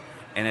need.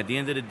 And at the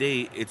end of the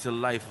day, it's a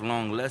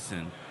lifelong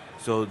lesson.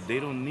 So they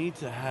don't need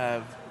to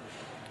have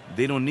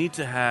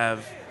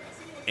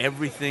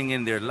everything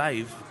in their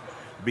life,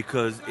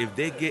 because if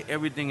they get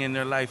everything in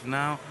their life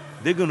now,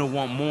 they're going to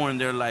want more in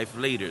their life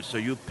later. So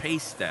you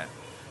pace that.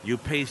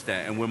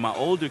 And with my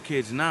older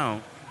kids now,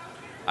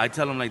 I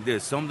tell them like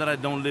this. Some that I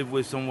don't live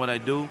with, some what I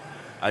do,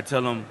 I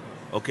tell them,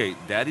 okay,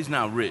 daddy's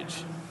not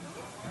rich,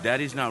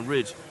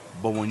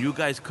 but when you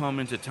guys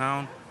come into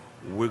town,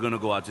 we're going to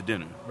go out to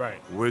dinner.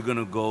 Right. We're going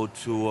to go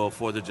to a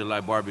 4th of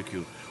July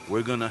barbecue.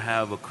 We're going to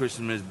have a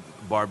Christmas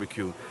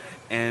barbecue.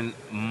 And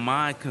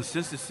my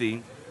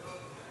consistency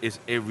is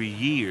every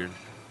year.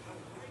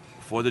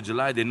 4th of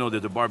July, they know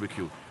there's a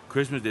barbecue.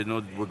 Christmas, they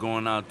know we're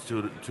going out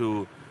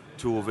to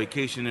a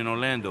vacation in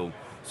Orlando.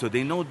 So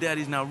they know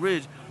daddy's not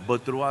rich,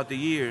 but throughout the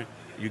year,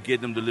 you get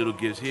them the little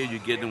gifts here, you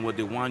get them what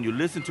they want, you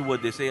listen to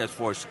what they say as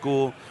far as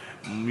school,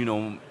 you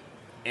know,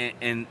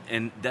 and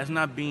that's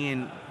not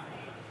being,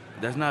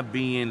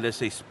 let's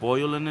say,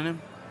 spoiling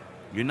them.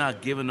 You're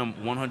not giving them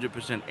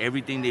 100%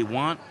 everything they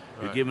want,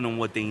 you're Right. giving them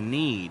what they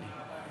need,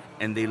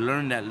 and they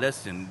learn that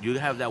lesson. You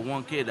have that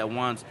one kid that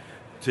wants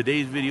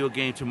today's video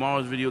game,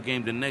 tomorrow's video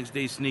game, the next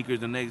day's sneakers,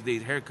 the next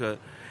day's haircut,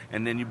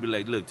 and then you'd be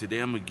like, look, today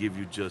I'm going to give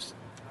you just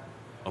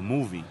a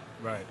movie.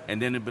 Right.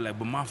 And then it'd be like,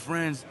 but my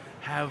friends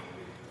have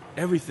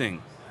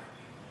everything.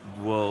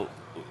 Well,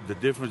 the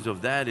difference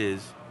of that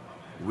is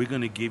we're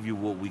going to give you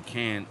what we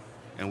can,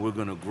 and we're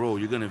going to grow.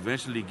 You're going to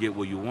eventually get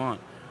what you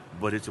want,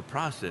 but it's a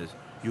process.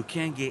 You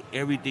can't get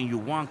everything you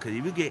want, because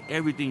if you get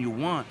everything you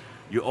want,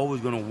 you're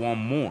always going to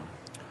want more.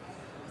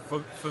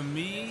 For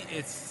me,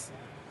 it's,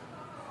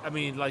 I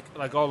mean,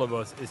 like all of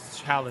us, it's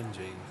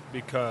challenging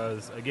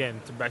because, again,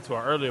 back to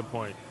our earlier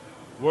point,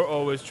 we're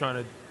always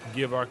trying to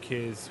give our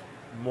kids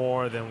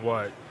more than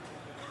what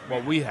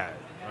we had,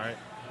 right?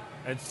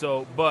 And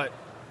so, but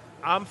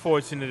I'm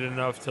fortunate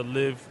enough to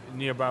live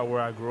nearby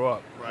where I grew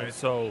up. Right. And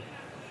so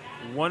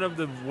one of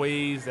the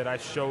ways that I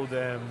show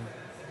them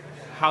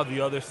how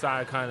the other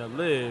side kind of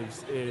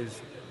lives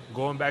is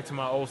going back to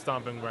my old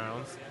stomping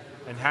grounds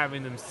and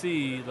having them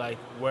see, like,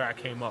 where I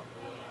came up.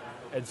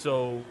 And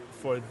so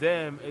for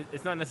them,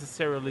 it's not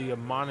necessarily a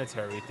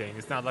monetary thing.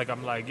 It's not like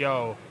I'm like,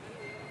 yo,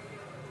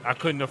 I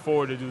couldn't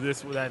afford to do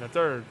this, that, and the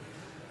third.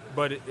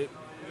 But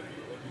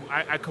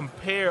I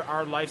compare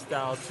our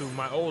lifestyle to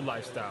my old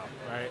lifestyle,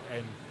 right?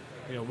 And,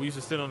 you know, we used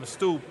to sit on the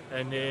stoop,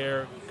 and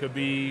there could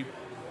be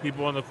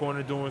people on the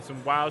corner doing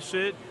some wild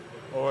shit,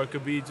 or it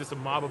could be just a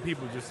mob of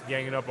people just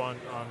ganging up on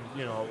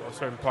you know, a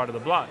certain part of the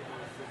block.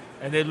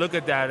 And they look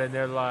at that, and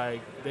they're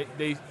like,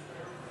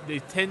 they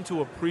tend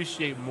to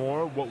appreciate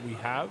more what we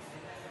have.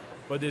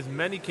 But there's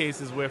many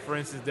cases where, for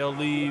instance, they'll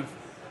leave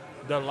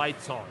the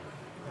lights on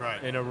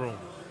Right. in a room,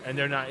 and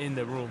they're not in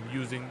the room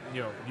using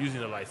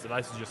the lights. The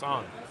lights are just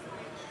on.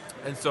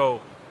 And so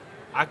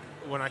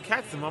when I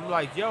catch them, I'm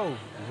like, yo,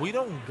 we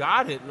don't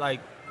got it. Like,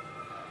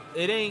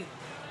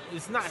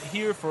 it's not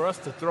here for us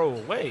to throw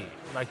away,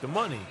 like the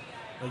money.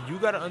 Like, you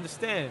got to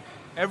understand,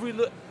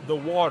 the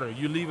water,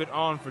 you leave it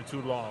on for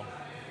too long,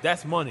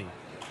 that's money.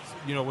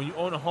 You know, when you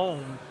own a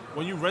home,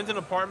 when you rent an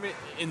apartment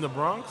in the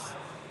Bronx,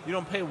 you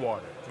don't pay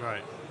water.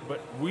 Right.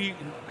 But we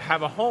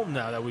have a home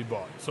now that we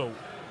bought, so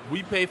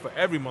we pay for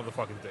every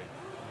motherfucking thing.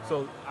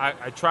 So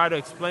I try to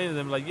explain to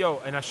them, like,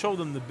 yo, and I show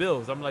them the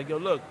bills. I'm like, yo,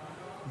 look,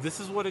 this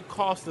is what it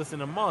costs us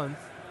in a month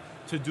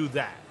to do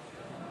that.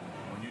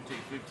 When you take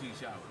 15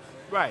 showers.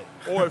 Right.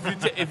 Or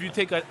if you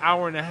take an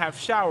hour and a half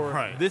shower,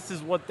 Right. this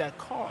is what that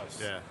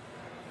costs. Yeah.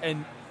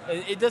 And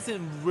it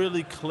doesn't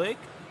really click,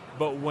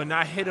 but when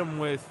I hit them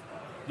with,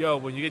 yo,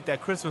 when you get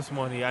that Christmas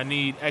money, I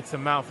need X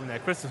amount from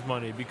that Christmas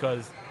money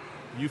because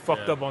you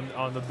fucked up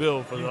on the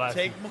bill for the last.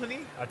 You take money?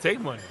 I take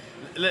money.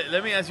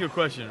 Let me ask you a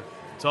question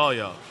to all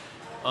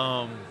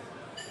y'all.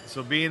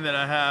 So being that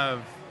I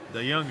have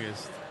the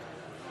youngest,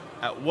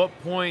 at what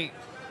point,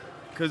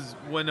 because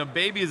when a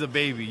baby is a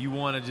baby, you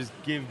want to just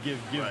give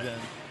Right. them.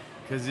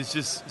 Because it's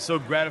just so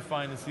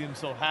gratifying to see them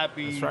so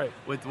happy That's right.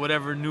 with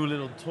whatever new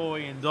little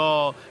toy and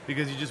doll,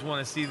 because you just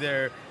want to see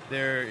their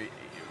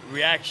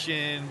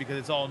reaction because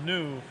it's all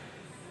new.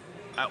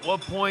 At what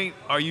point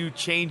are you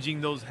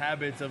changing those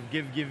habits of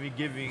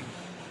giving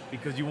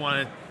because you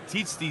want to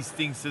teach these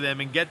things to them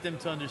and get them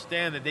to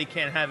understand that they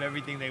can't have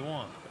everything they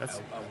want? That's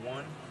At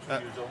 1, 2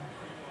 years old.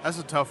 That's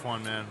a tough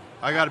one, man.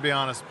 I got to be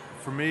honest.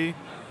 For me,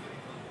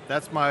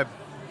 that's my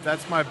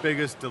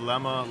biggest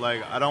dilemma.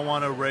 Like, I don't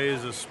want to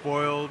raise a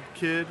spoiled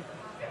kid,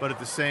 but at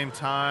the same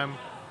time,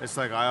 it's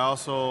like I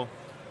also,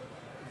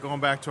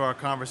 going back to our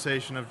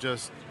conversation of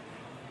just,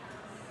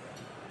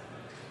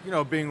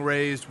 being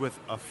raised with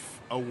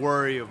a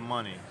worry of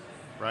money,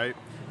 right?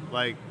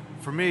 Like,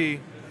 for me,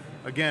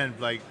 again,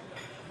 like,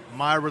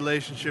 my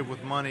relationship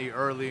with money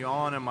early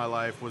on in my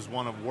life was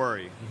one of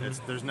worry.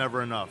 There's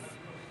never enough.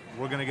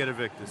 We're gonna get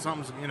evicted.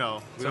 Something's, we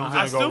don't Something's I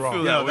gonna go still wrong.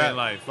 feel that way in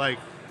life. Like,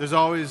 there's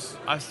always,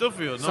 I still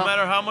feel, no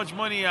matter how much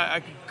money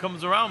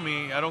comes around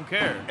me, I don't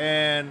care.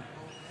 and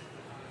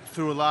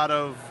through a lot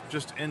of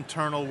just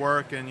internal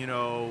work and,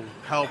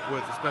 help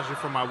with, especially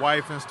for my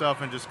wife and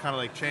stuff, and just kind of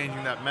like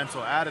changing that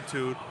mental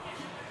attitude,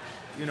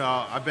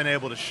 I've been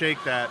able to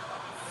shake that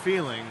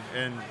feeling,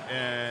 and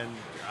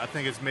I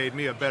think it's made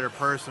me a better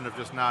person of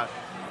just not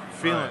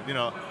feeling,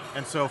 Right.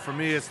 And so for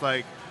me, it's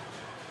like,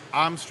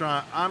 I'm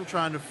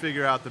trying to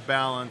figure out the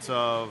balance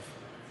of,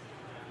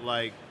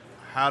 like,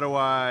 how do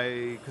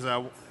I, because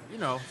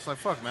it's like,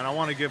 fuck, man, I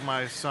want to give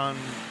my son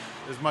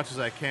as much as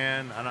I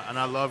can, and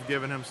I love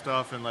giving him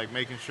stuff and, like,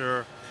 making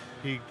sure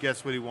he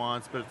gets what he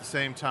wants, but at the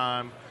same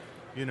time,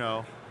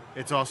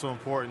 it's also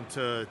important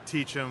to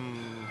teach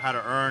him how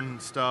to earn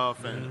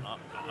stuff and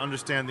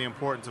understand the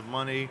importance of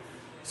money.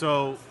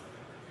 So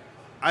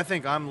I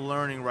think I'm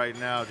learning right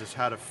now just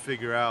how to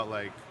figure out,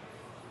 like,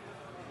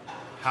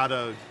 how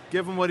to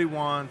give him what he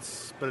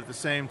wants, but at the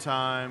same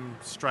time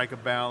strike a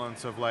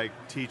balance of, like,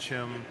 teach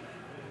him,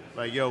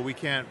 like, yo, we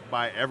can't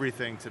buy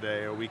everything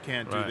today, or we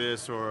can't do Right.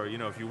 this, or,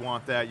 if you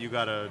want that, you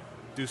got to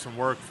do some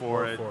work for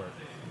Work it. for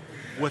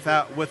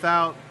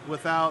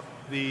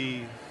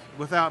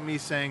Without me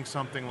saying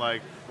something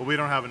like, well, we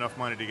don't have enough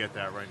money to get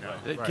that right now.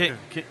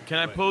 Can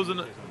I pose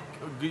another?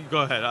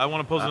 Go ahead. I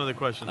want to pose another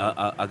question.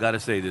 I gotta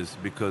say this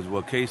because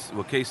what Case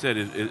said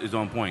is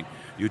on point.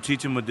 You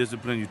teach them a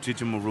discipline, you teach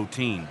them a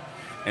routine,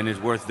 and it's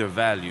worth their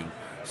value.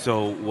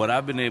 So what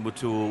I've been able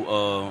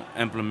to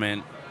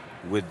implement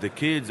with the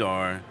kids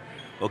are,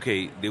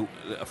 okay,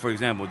 for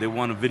example, they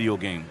want a video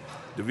game.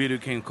 The video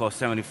game cost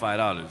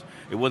 $75.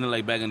 It wasn't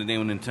like back in the day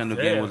when Nintendo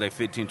game was like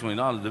 $15,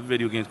 $20. The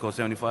video games cost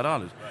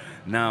 $75.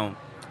 Now,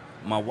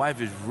 my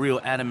wife is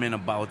real adamant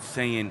about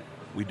saying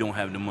we don't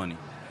have the money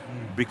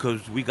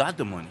because we got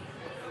the money.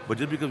 But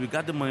just because we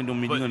got the money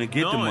don't mean you're going to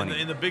get the money.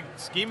 In the big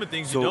scheme of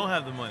things, So- you don't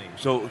have the money.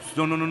 So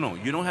no.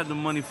 You don't have the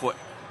money for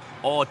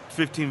all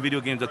 15 video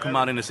games that come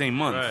out in the same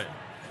month.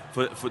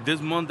 Right. For this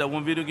month, that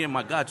one video game,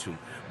 I got you.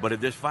 But if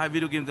there's 5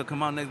 video games that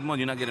come out next month,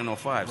 you're not getting all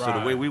 5. So the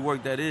Right. way we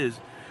work that is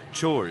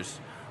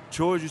chores.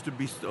 Chores used to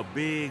be a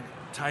big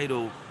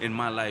title in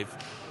my life,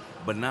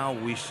 but now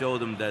we show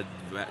them that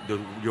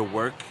your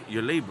work,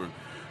 your labor.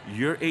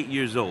 You're 8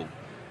 years old.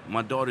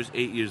 My daughter's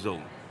 8 years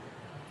old.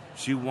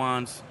 She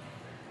wants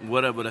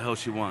whatever the hell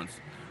she wants.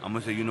 I'm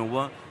gonna say, you know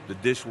what? The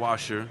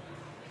dishwasher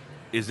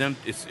is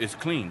empty. It's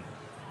clean.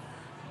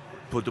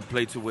 Put the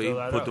plates away. Fill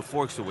that Put up. the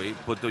forks away.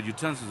 Put the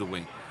utensils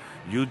away.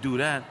 You do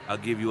that, I'll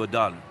give you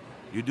 $1.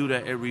 You do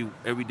that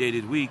every day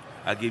this week,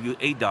 I'll give you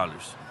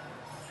 $8.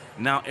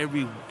 Now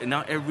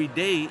every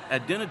day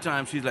at dinner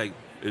time, she's like,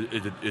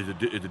 "Is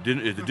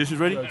the dishes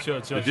ready? Yo,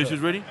 chill, The dishes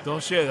ready?"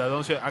 Don't share that.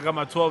 Don't share. I got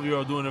my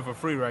 12-year-old doing it for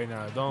free right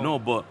now. Don't. No,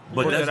 but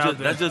Put that out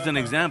there. that's just an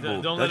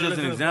example. Don't That's let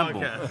just her an listen to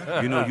example. the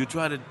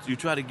podcast. You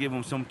try to give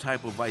them some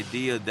type of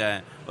idea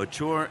that a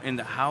chore in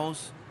the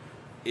house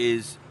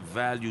is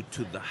value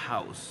to the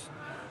house.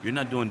 You're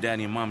not doing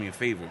daddy and mommy a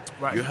favor.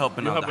 Right. You're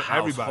helping You're out the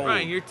helping everybody. household.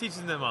 Right, you're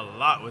teaching them a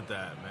lot with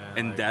that, man.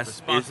 And Like, that's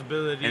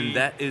responsibility. and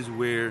that is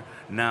where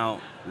now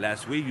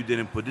last week you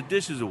didn't put the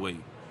dishes away.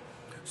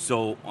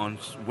 So on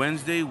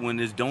Wednesday when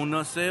there's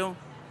donut sale,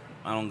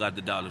 I don't got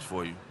the dollars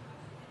for you.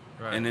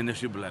 Right. And then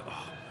she'll be like,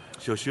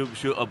 oh,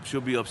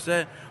 she'll be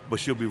upset, but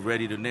she'll be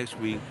ready the next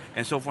week.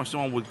 And so far, so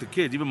on with the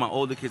kids, even my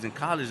older kids in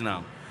college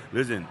now.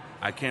 Listen,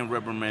 I can't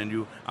reprimand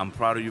you. I'm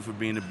proud of you for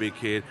being a big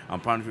kid. I'm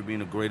proud of you for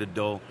being a great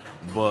adult.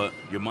 But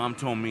your mom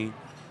told me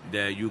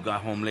that you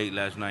got home late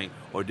last night,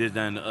 or this,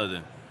 that, and the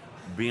other.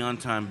 Be on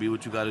time. Be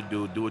what you got to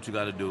do what you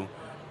got to do,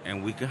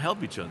 and we can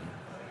help each other.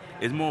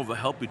 It's more of a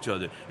help each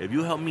other. If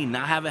you help me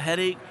not have a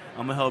headache,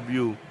 I'm gonna help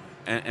you,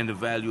 and the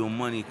value of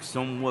money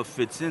somewhat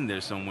fits in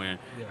there somewhere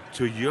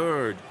to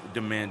your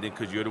demanding,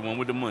 because you're the one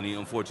with the money.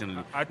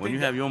 Unfortunately, I when think you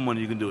have your money,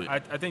 you can do it. I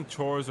think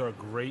chores are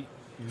great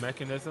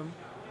mechanism,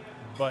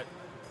 but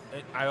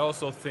I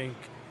also think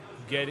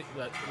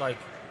like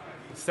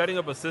setting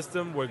up a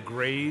system where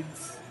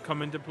grades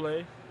come into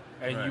play,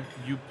 and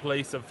you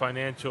place a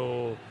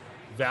financial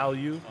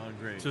value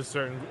to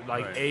certain,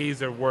 like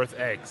A's are worth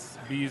X,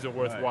 B's are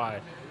worth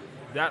Y.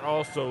 That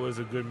also is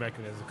a good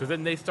mechanism, because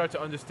then they start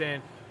to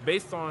understand,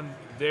 based on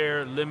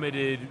their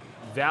limited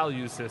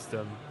value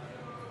system,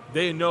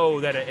 they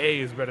know that an A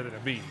is better than a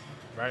B,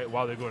 right,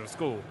 while they're going to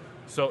school.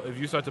 So if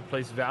you start to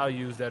place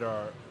values that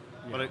are,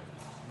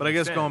 but I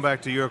guess going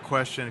back to your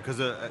question, because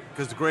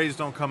the grades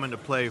don't come into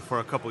play for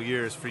a couple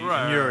years for you,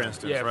 in your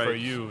instance, right? For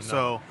you.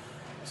 So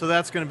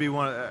that's going to be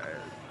one.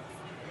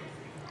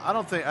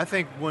 I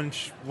think when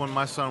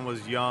my son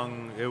was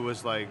young, it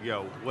was like,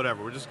 yo,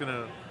 whatever. We're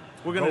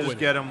gonna just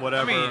get him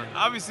whatever. I mean,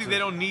 obviously they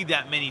don't need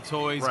that many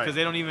toys because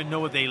they don't even know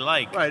what they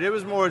like. Right. It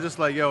was more just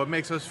like, yo, it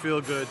makes us feel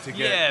good to get.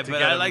 Yeah,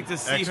 but I like to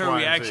see X, her Y,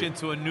 reaction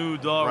to a new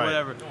doll or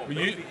whatever.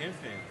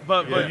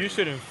 But you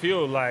shouldn't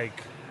feel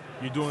like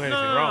you're doing anything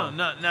wrong.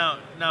 No.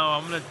 Now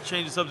I'm gonna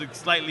change the subject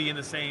slightly in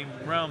the same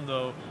realm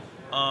though.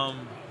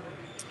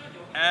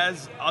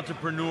 As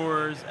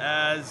entrepreneurs,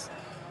 as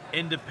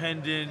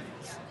independent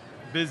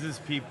business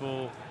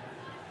people,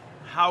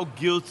 how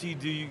guilty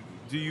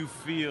do you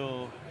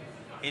feel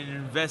in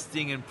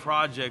investing in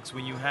projects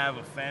when you have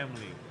a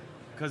family?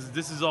 Because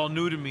this is all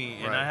new to me,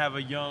 and I have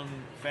a young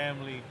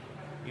family,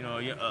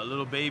 a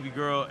little baby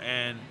girl,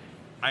 and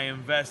I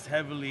invest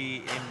heavily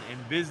in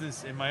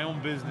business, in my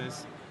own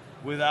business,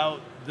 without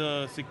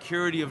the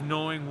security of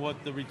knowing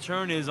what the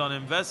return is on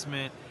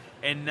investment.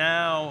 And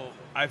now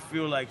I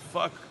feel like,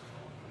 fuck,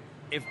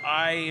 if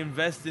I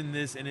invest in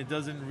this and it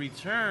doesn't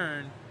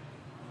return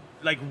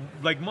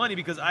like money,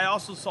 because I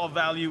also saw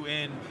value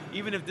in,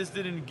 even if this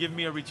didn't give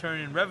me a return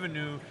in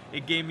revenue,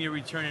 it gave me a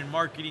return in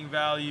marketing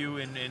value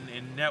and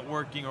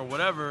networking or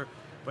whatever.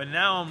 But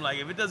now I'm like,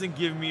 if it doesn't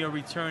give me a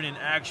return in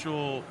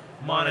actual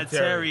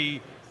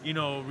monetary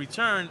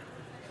return,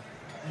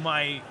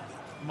 my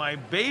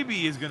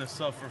baby is gonna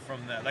suffer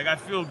from that. Like, I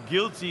feel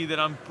guilty that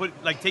I'm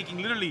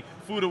taking literally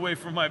food away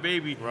from my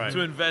baby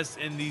to invest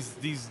in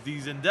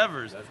these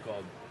endeavors.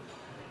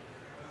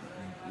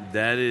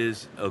 That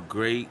is a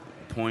great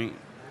point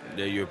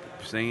that you're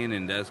saying,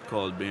 and that's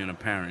called being a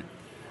parent,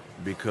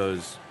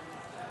 because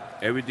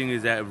everything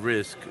is at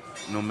risk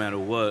no matter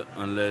what,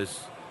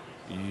 unless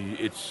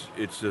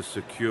it's a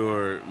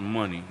secure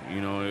money,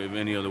 in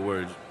any other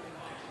words.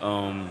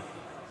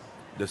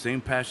 The same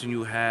passion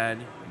you had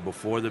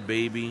before the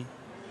baby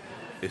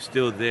is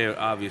still there,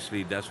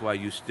 obviously. That's why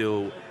you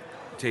still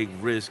take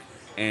risk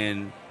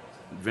and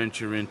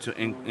venture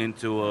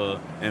into a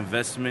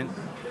investment.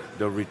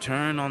 The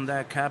return on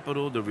that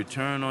capital, the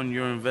return on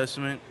your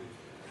investment,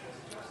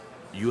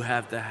 you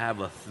have to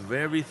have a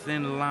very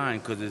thin line,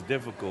 because it's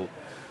difficult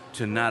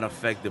to not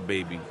affect the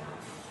baby.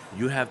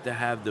 You have to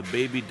have the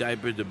baby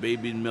diapers, the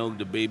baby's milk,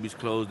 the baby's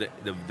clothes,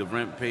 the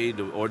rent paid,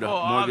 or the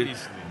mortgage.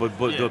 But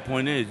the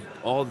point is,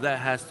 all that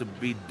has to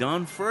be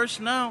done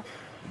first now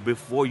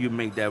before you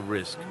make that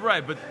risk.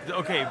 Right, but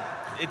okay,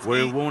 it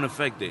won't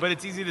affect it. But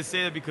it's easy to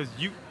say that because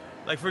you,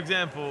 like, for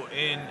example,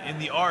 in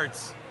the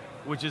arts,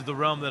 which is the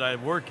realm that I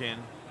work in,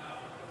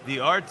 the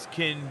arts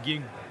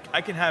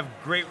I can have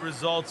great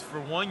results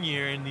for 1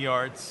 year in the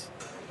arts.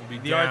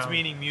 The arts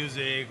meaning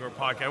music or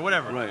podcast,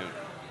 whatever. Right.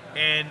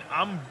 And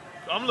I'm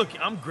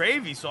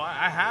gravy, so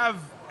I have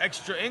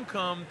extra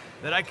income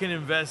that I can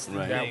invest in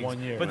that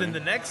 1 year. But then the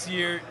next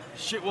year,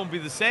 shit won't be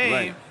the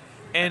same.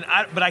 Right.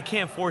 But I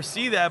can't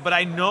foresee that. But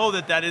I know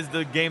that is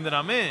the game that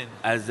I'm in.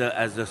 As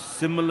a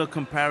similar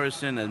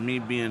comparison as me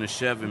being a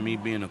chef and me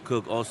being a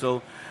cook,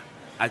 also,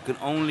 I can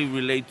only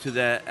relate to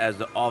that as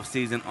the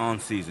off-season,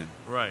 on-season.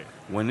 Right.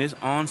 When it's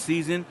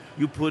on-season,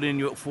 you put in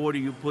your 40,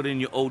 you put in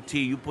your OT,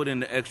 you put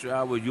in the extra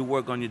hours, you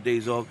work on your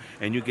days off,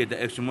 and you get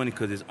the extra money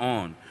because it's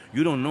on.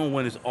 You don't know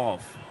when it's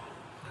off.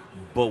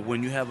 But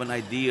when you have an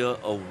idea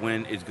of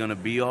when it's going to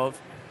be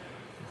off,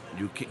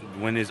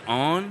 when it's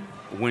on,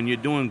 when you're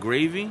doing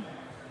gravy,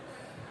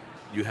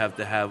 you have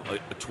to have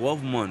a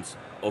 12 months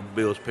of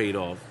bills paid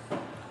off.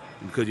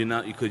 Because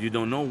you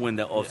don't know when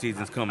the off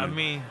season's coming. I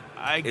mean,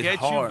 I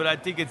get you, but I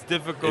think it's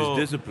difficult.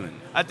 It's discipline.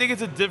 I think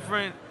it's a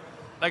different,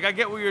 like, I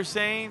get what you're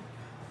saying,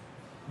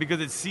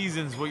 because it's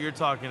seasons what you're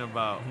talking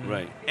about.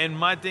 Right. And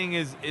my thing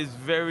is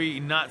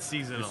very not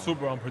seasonal. It's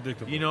super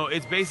unpredictable.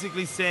 It's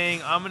basically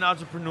saying I'm an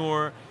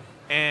entrepreneur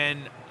and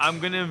I'm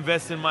going to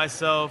invest in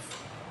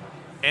myself,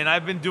 and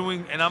I'm going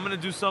to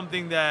do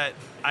something that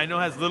I know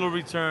has little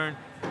return,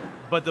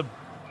 but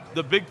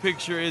the big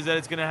picture is that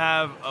it's going to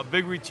have a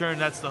big return.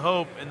 That's the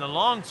hope in the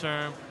long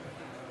term.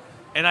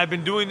 And I've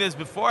been doing this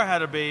before I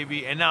had a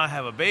baby, and now I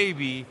have a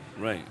baby.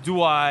 Right.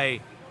 Do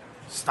I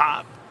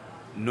stop?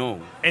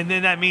 No. And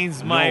then that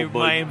means my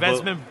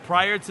investment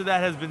prior to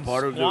that has been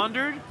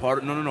squandered?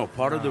 Part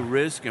of the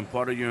risk and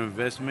part of your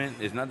investment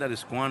is not that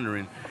it's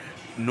squandering.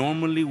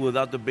 Normally,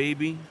 without the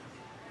baby,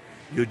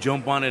 you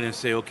jump on it and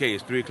say, okay,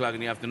 it's 3 o'clock in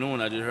the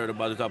afternoon. I just heard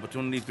about this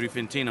opportunity,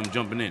 3:15, I'm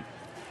jumping in.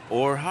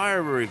 Or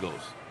however it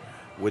goes.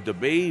 With the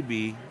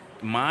baby,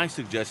 my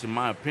suggestion,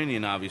 my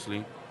opinion,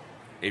 obviously,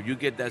 if you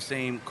get that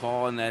same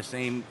call and that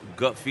same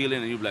gut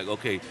feeling, and you're like,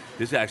 okay,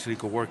 this actually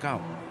could work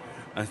out.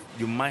 And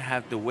you might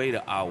have to wait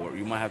an hour.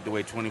 You might have to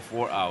wait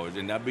 24 hours,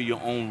 and that'd be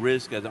your own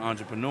risk as an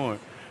entrepreneur,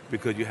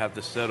 because you have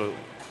to settle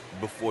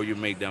before you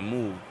make that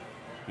move.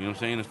 You know what I'm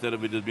saying? Instead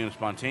of it just being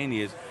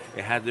spontaneous,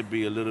 it has to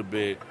be a little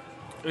bit.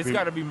 It's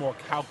got to be more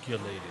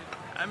calculated.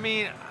 I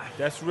mean,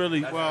 That's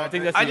really. Well, I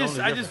think that's. I the just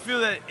only I just feel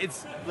that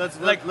it's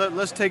like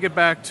Let's take it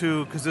back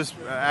to, because this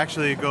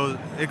actually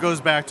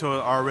goes back to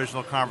our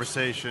original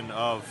conversation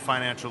of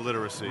financial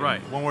literacy.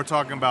 Right. When we're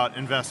talking about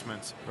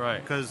investments.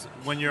 Right. Because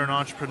when you're an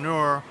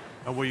entrepreneur,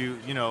 and where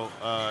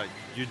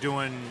you're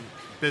doing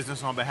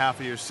business on behalf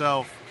of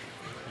yourself,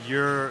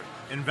 you're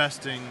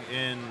investing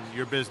in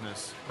your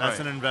business. That's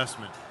Right. an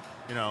investment.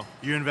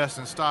 You invest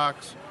in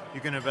stocks,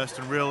 you can invest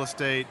in real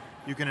estate,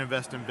 you can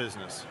invest in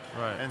business.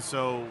 Right. And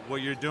so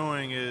what you're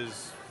doing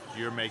is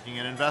you're making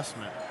an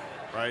investment,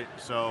 right?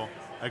 So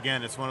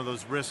again, it's one of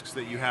those risks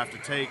that you have to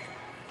take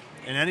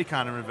in any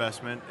kind of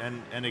investment.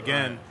 And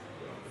again,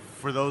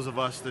 for those of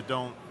us that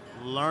don't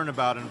learn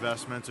about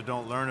investments or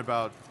don't learn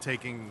about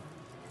taking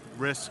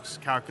risks,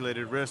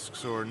 calculated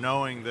risks, or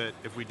knowing that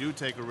if we do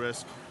take a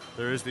risk,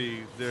 there's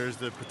the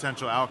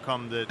potential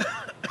outcome that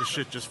the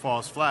shit just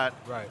falls flat.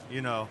 Right.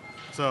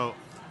 So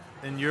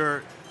in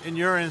your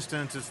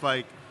instance, it's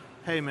like,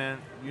 hey man,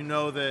 you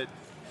know that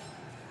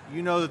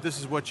this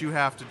is what you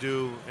have to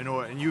do in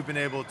order, and you've been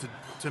able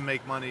to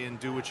make money and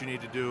do what you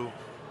need to do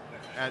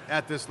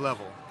at this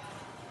level.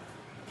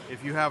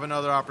 If you have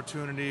another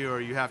opportunity, or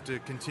you have to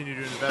continue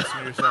to invest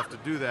in yourself to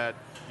do that,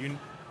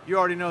 you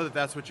already know that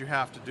that's what you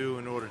have to do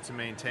in order to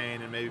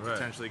maintain and maybe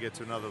potentially get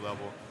to another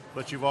level.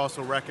 But you've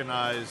also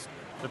recognized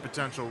the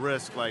potential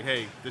risk, like,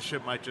 hey, this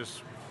shit might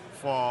just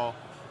fall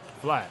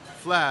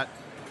flat.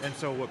 And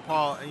so what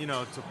Paul,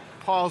 to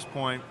Paul's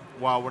point,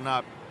 while we're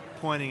not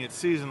pointing it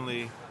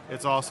seasonally,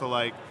 it's also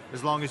like,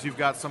 as long as you've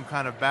got some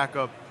kind of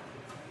backup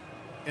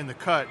in the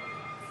cut,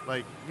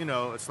 like,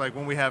 it's like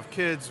when we have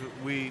kids,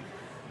 we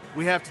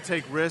have to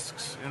take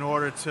risks in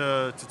order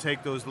to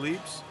take those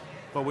leaps,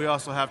 but we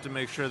also have to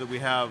make sure that we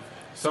have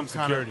some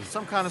kind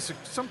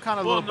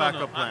of little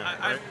backup plan.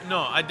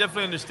 I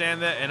definitely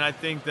understand that, and I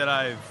think that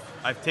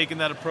I've taken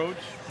that approach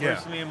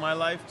personally in my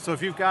life. So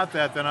if you've got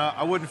that, then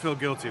I wouldn't feel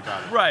guilty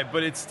about it. Right,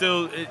 but it's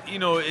still,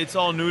 it's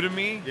all new to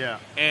me. Yeah.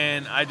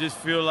 And I just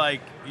feel like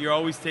you're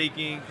always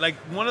taking, like,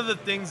 one of the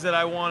things that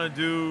I want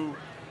to do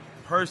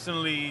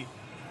personally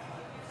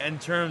in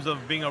terms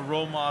of being a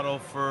role model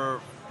for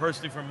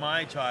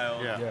my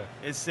child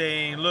is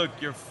saying, look,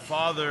 your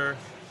father,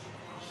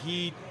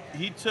 he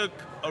took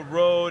a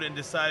road and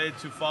decided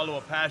to follow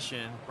a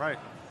passion. Right.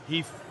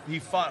 He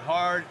fought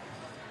hard,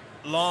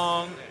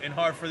 long and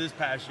hard for this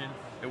passion.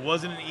 It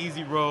wasn't an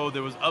easy road.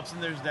 There was ups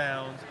and there's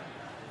downs,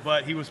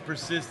 but he was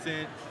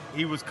persistent.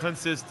 He was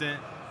consistent,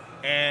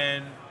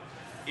 and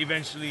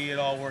eventually it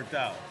all worked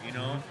out.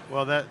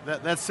 Well,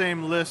 that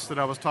same list that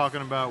I was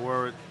talking about,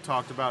 where it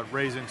talked about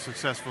raising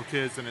successful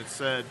kids, and it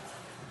said,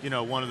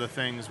 one of the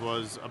things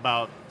was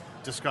about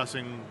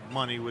discussing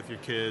money with your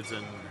kids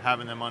and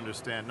having them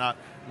understand, not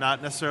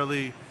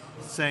necessarily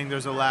saying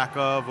there's a lack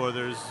of, or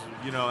there's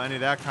any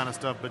of that kind of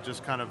stuff, but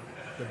just kind of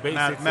The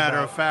basics matter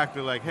about- of fact,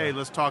 like, hey,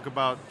 let's talk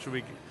about,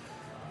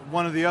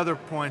 one of the other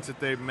points that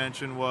they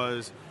mentioned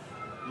was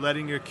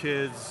letting your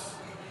kids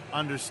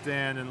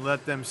understand and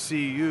let them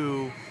see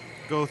you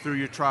go through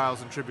your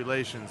trials and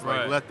tribulations.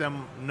 Like, let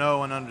them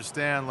know and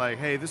understand, like,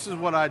 hey, this is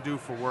what I do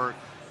for work.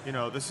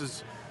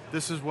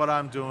 This is what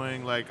I'm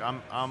doing. Like,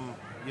 I'm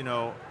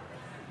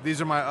these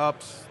are my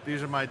ups,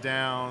 these are my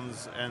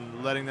downs,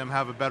 and letting them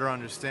have a better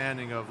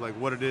understanding of, like,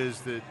 what it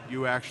is that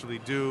you actually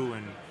do,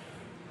 and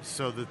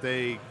so that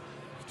they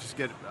just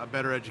get a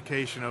better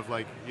education of,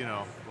 like,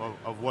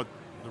 of what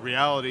the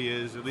reality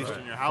is, at least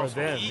in your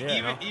household.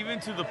 them, Even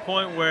to the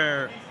point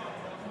where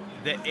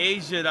the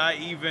age that I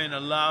even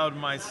allowed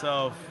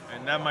myself,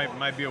 and that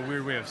might be a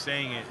weird way of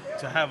saying it,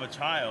 to have a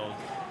child,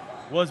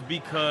 was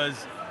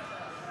because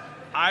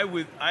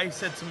I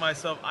said to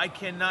myself, I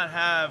cannot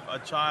have a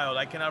child.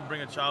 I cannot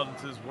bring a child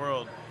into this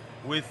world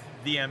with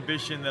the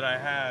ambition that I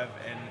have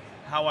and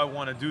how I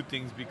want to do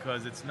things,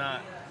 because it's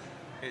not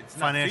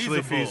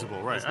Financially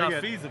feasible, right. It's not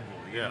feasible,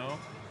 you know?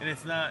 And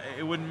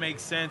it wouldn't make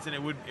sense, and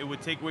it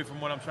would take away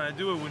from what I'm trying to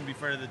do. It wouldn't be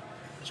fair to the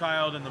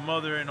child and the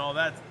mother and all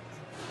that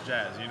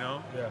jazz,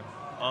 Yeah.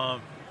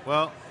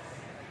 Well,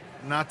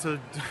 not to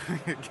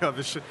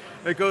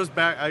it goes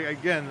back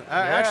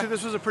actually,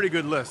 this was a pretty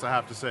good list, I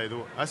have to say.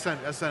 I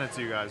sent it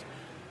to you guys.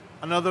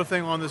 Another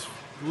thing on this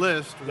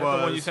list was Is that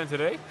the one you sent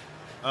today?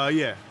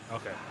 yeah.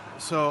 Okay.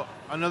 So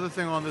another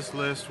thing on this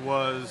list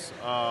was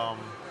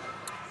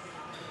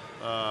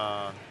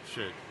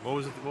what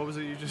was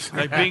it you just said?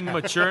 Like being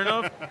mature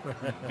enough,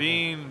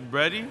 being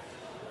ready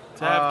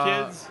to have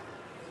kids.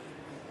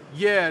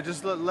 Yeah,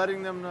 just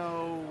letting them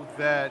know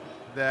that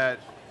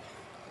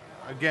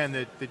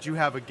again, that you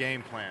have a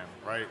game plan,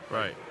 right?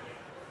 Right.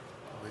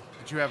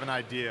 that you have an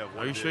idea of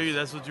what Are you it sure is.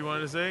 that's what you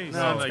wanted to say? You No,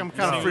 sound I'm like-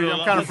 kind of you free.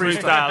 sound I'm kind of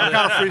freestyle. I'm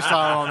kind of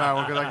freestyle on that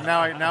one because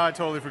now I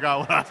totally forgot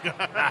what I was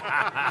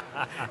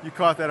going. You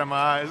caught that in my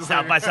eyes.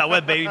 South by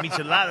Southwest, baby,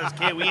 micheladas,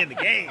 kid. We in the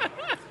game.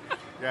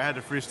 Yeah, I had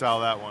to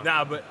freestyle that one.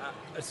 Nah, but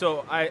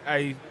so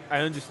I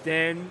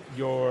understand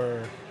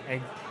your.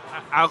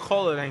 I'll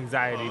call it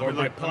anxiety. Or but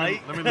my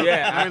plight. Let me look,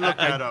 yeah, let me look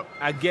that up.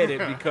 I get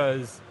it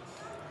because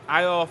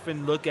I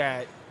often look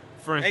at,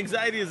 for instance,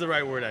 Anxiety is the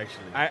right word,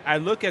 actually. I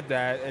look at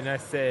that and I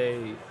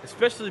say,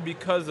 especially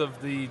because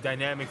of the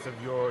dynamics of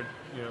your,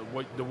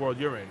 what the world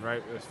you're in,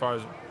 right? As far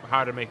as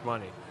how to make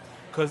money,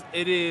 because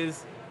it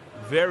is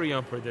very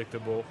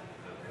unpredictable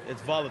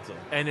It's volatile.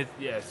 and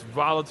it's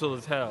volatile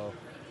as hell.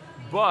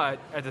 But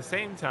at the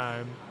same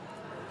time,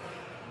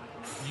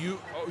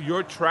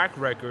 your track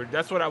record,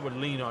 that's what I would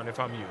lean on if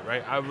I'm you,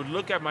 right? I would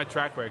look at my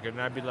track record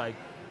and I'd be like,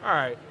 all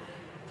right,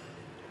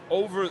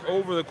 over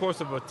the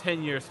course of a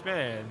 10-year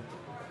span,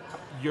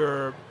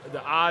 the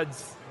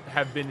odds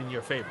have been in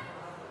your favor.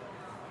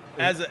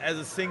 As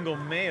a single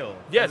male.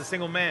 Yes. As a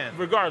single man.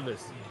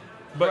 Regardless.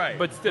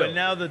 But still. But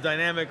now the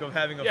dynamic of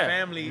having a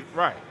family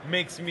right.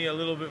 makes me a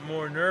little bit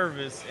more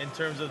nervous in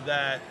terms of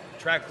that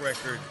track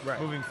record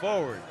moving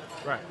forward.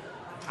 Right.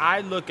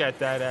 I look at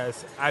that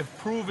as I've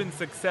proven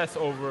success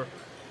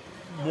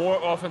more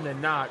often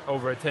than not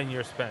over a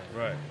 10-year span.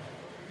 Right.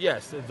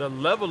 Yes, the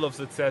level of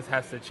success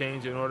has to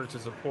change in order to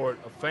support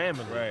a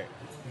family. Right.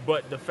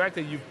 But the fact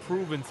that you've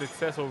proven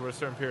success over a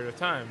certain period of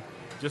time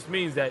just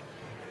means that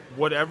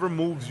whatever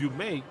moves you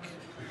make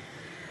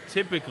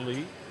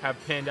typically have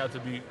panned out to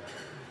be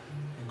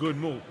good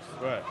moves.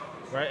 Right.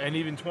 Right? And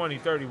even 20,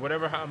 30,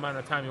 whatever amount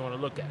of time you want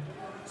to look at.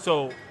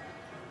 So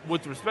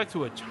with respect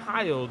to a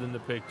child in the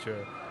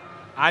picture,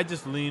 I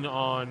just lean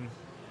on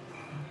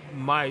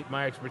my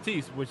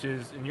expertise, which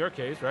is, in your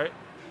case, right?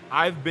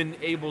 I've been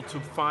able to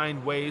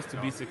find ways to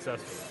be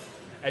successful.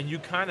 And you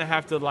kind of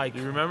have to,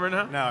 you remember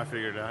now? Now I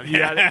figured it out. You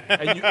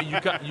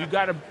gotta, you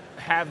got to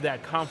have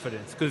that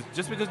confidence. Because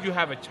just because you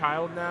have a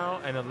child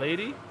now and a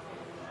lady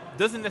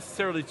doesn't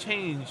necessarily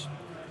change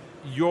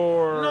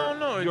your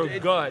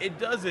gut. It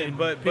doesn't. in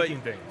But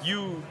picking things.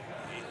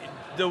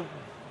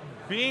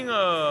 Being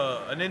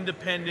an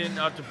independent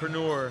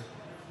entrepreneur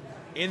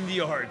in the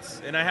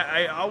arts, and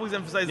I always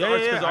emphasize the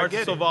arts because arts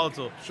is so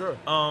volatile. Sure.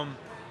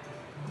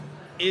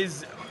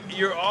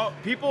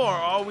 People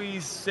are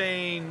always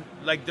saying,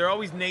 they're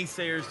always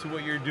naysayers to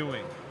what you're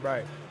doing.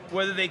 Right.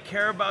 Whether they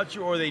care about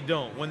you or they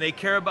don't. When they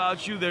care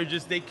about you,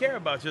 they care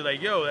about you.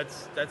 Like, yo,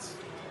 that's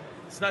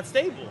it's not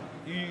stable.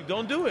 You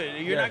don't do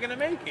it. You're not gonna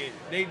make it.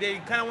 They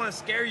kind of want to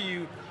scare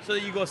you so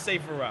that you go a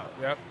safer route.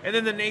 Yep. And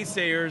then the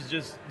naysayers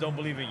just don't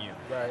believe in you.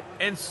 Right.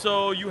 And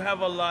so you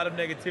have a lot of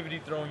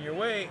negativity thrown your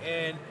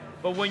way.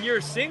 But when you're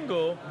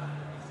single,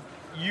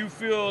 you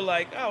feel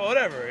like, oh,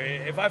 whatever.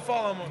 If I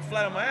fall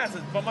flat on my ass,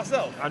 it's by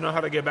myself. I know how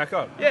to get back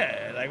up.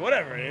 Yeah,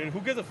 whatever. Who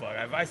gives a fuck?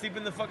 If I sleep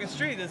in the fucking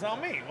street, it's on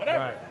me.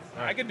 Whatever.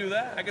 Right. I can do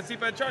that. I can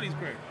sleep at Charlie's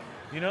crib.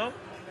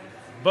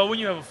 But when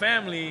you have a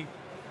family,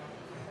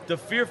 the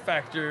fear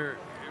factor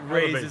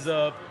raises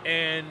up,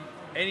 and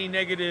any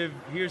negative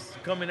here's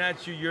coming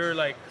at you, you're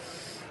like,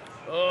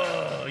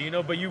 oh,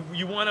 but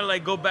you want to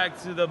go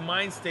back to the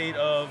mind state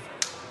of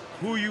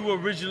who you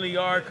originally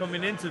are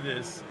coming into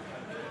this,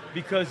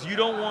 because you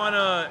don't want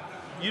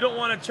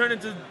to turn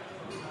into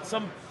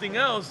something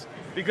else,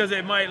 because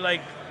it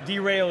might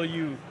derail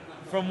you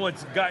from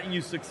what's gotten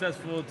you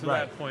successful to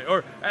that point,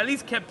 or at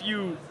least kept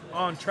you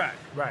on track.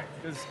 Right.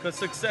 Because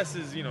success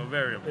is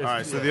variable. All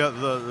right, so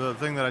the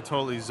thing that I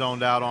totally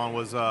zoned out on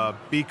was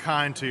be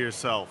kind to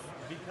yourself.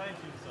 Be kind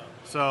to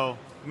yourself.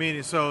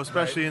 So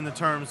especially in the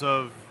terms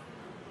of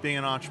being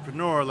an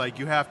entrepreneur,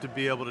 you have to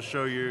be able to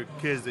show your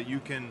kids that you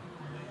can,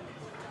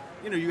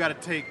 you got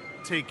to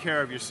take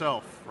care of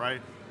yourself,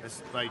 right?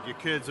 It's your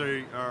kids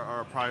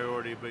are a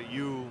priority, but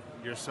you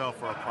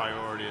yourself are a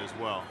priority as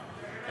well.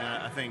 And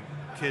I think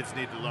kids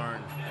need to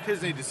learn.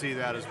 Kids need to see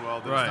that as well.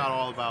 That It's not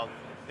all about.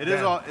 It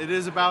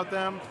is about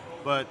them,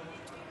 but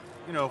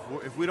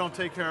if we don't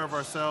take care of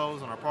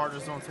ourselves and our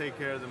partners don't take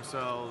care of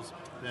themselves,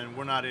 then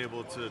we're not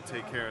able to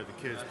take care of the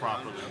kids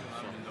properly.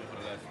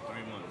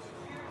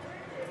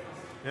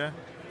 Yeah.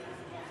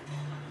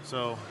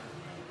 So,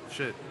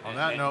 on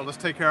that note, let's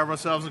take care of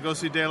ourselves and go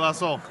see De La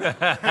Soul. South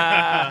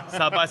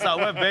by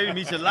Southwest,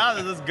 baby.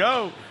 Micheladas, let's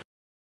go.